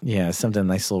risotto. Yeah. Yeah, something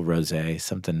nice, little rosé,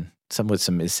 some with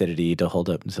some acidity to hold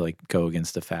up and to like go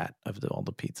against the fat of all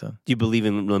the pizza. Do you believe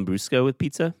in Lambrusco with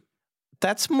pizza?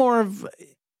 That's more of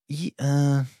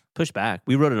push back.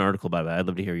 We wrote an article about that. I'd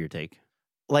love to hear your take.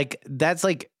 Like that's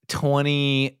like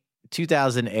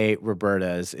 2008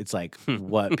 Roberta's. It's like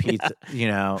what pizza,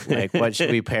 like what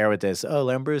should we pair with this? Oh,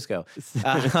 Lambrusco.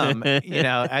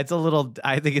 It's a little.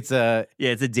 I think it's a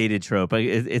it's a dated trope.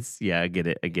 It's I get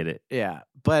it. Yeah,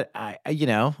 but I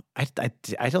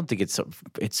don't think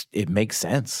it makes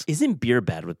sense. Isn't beer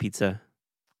bad with pizza?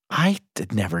 I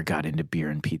never got into beer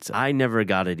and pizza. I never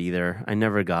got it either. I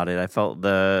never got it. I felt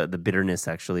the bitterness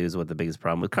actually was what the biggest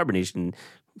problem with carbonation.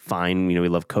 Fine, we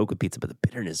love Coke with pizza, but the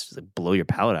bitterness just like blow your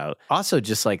palate out. Also,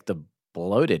 just like the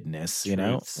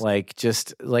bloatedness, like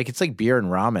just like it's like beer and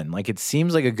ramen. Like it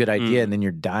seems like a good idea, and then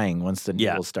you're dying once the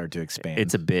noodles start to expand.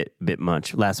 It's a bit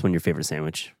much. Last one, your favorite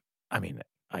sandwich? I mean,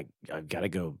 I've got to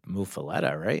go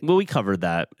muffaletta, right? Well, we covered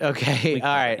that. Okay, all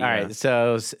right.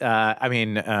 So,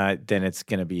 then it's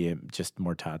gonna be just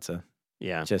mortazza.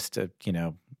 Yeah, just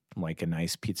like a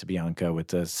nice pizza bianca with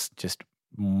this just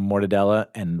mortadella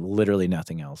and literally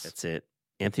nothing else. That's it.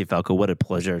 Anthony Falco, what a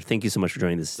pleasure. Thank you so much for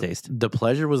joining This Is Taste. The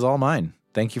pleasure was all mine.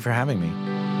 Thank you for having me.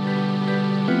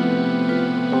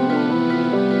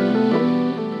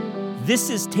 This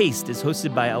is Taste is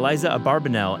hosted by Eliza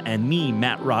Abarbanel and me,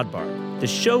 Matt Rodbard. The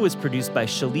show is produced by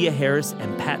Shalia Harris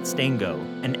and Pat Stango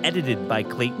and edited by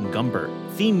Clayton Gumbert.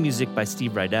 Theme music by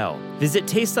Steve Rydell. Visit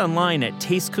Taste online at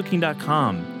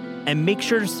tastecooking.com and make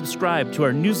sure to subscribe to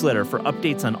our newsletter for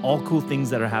updates on all cool things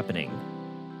that are happening.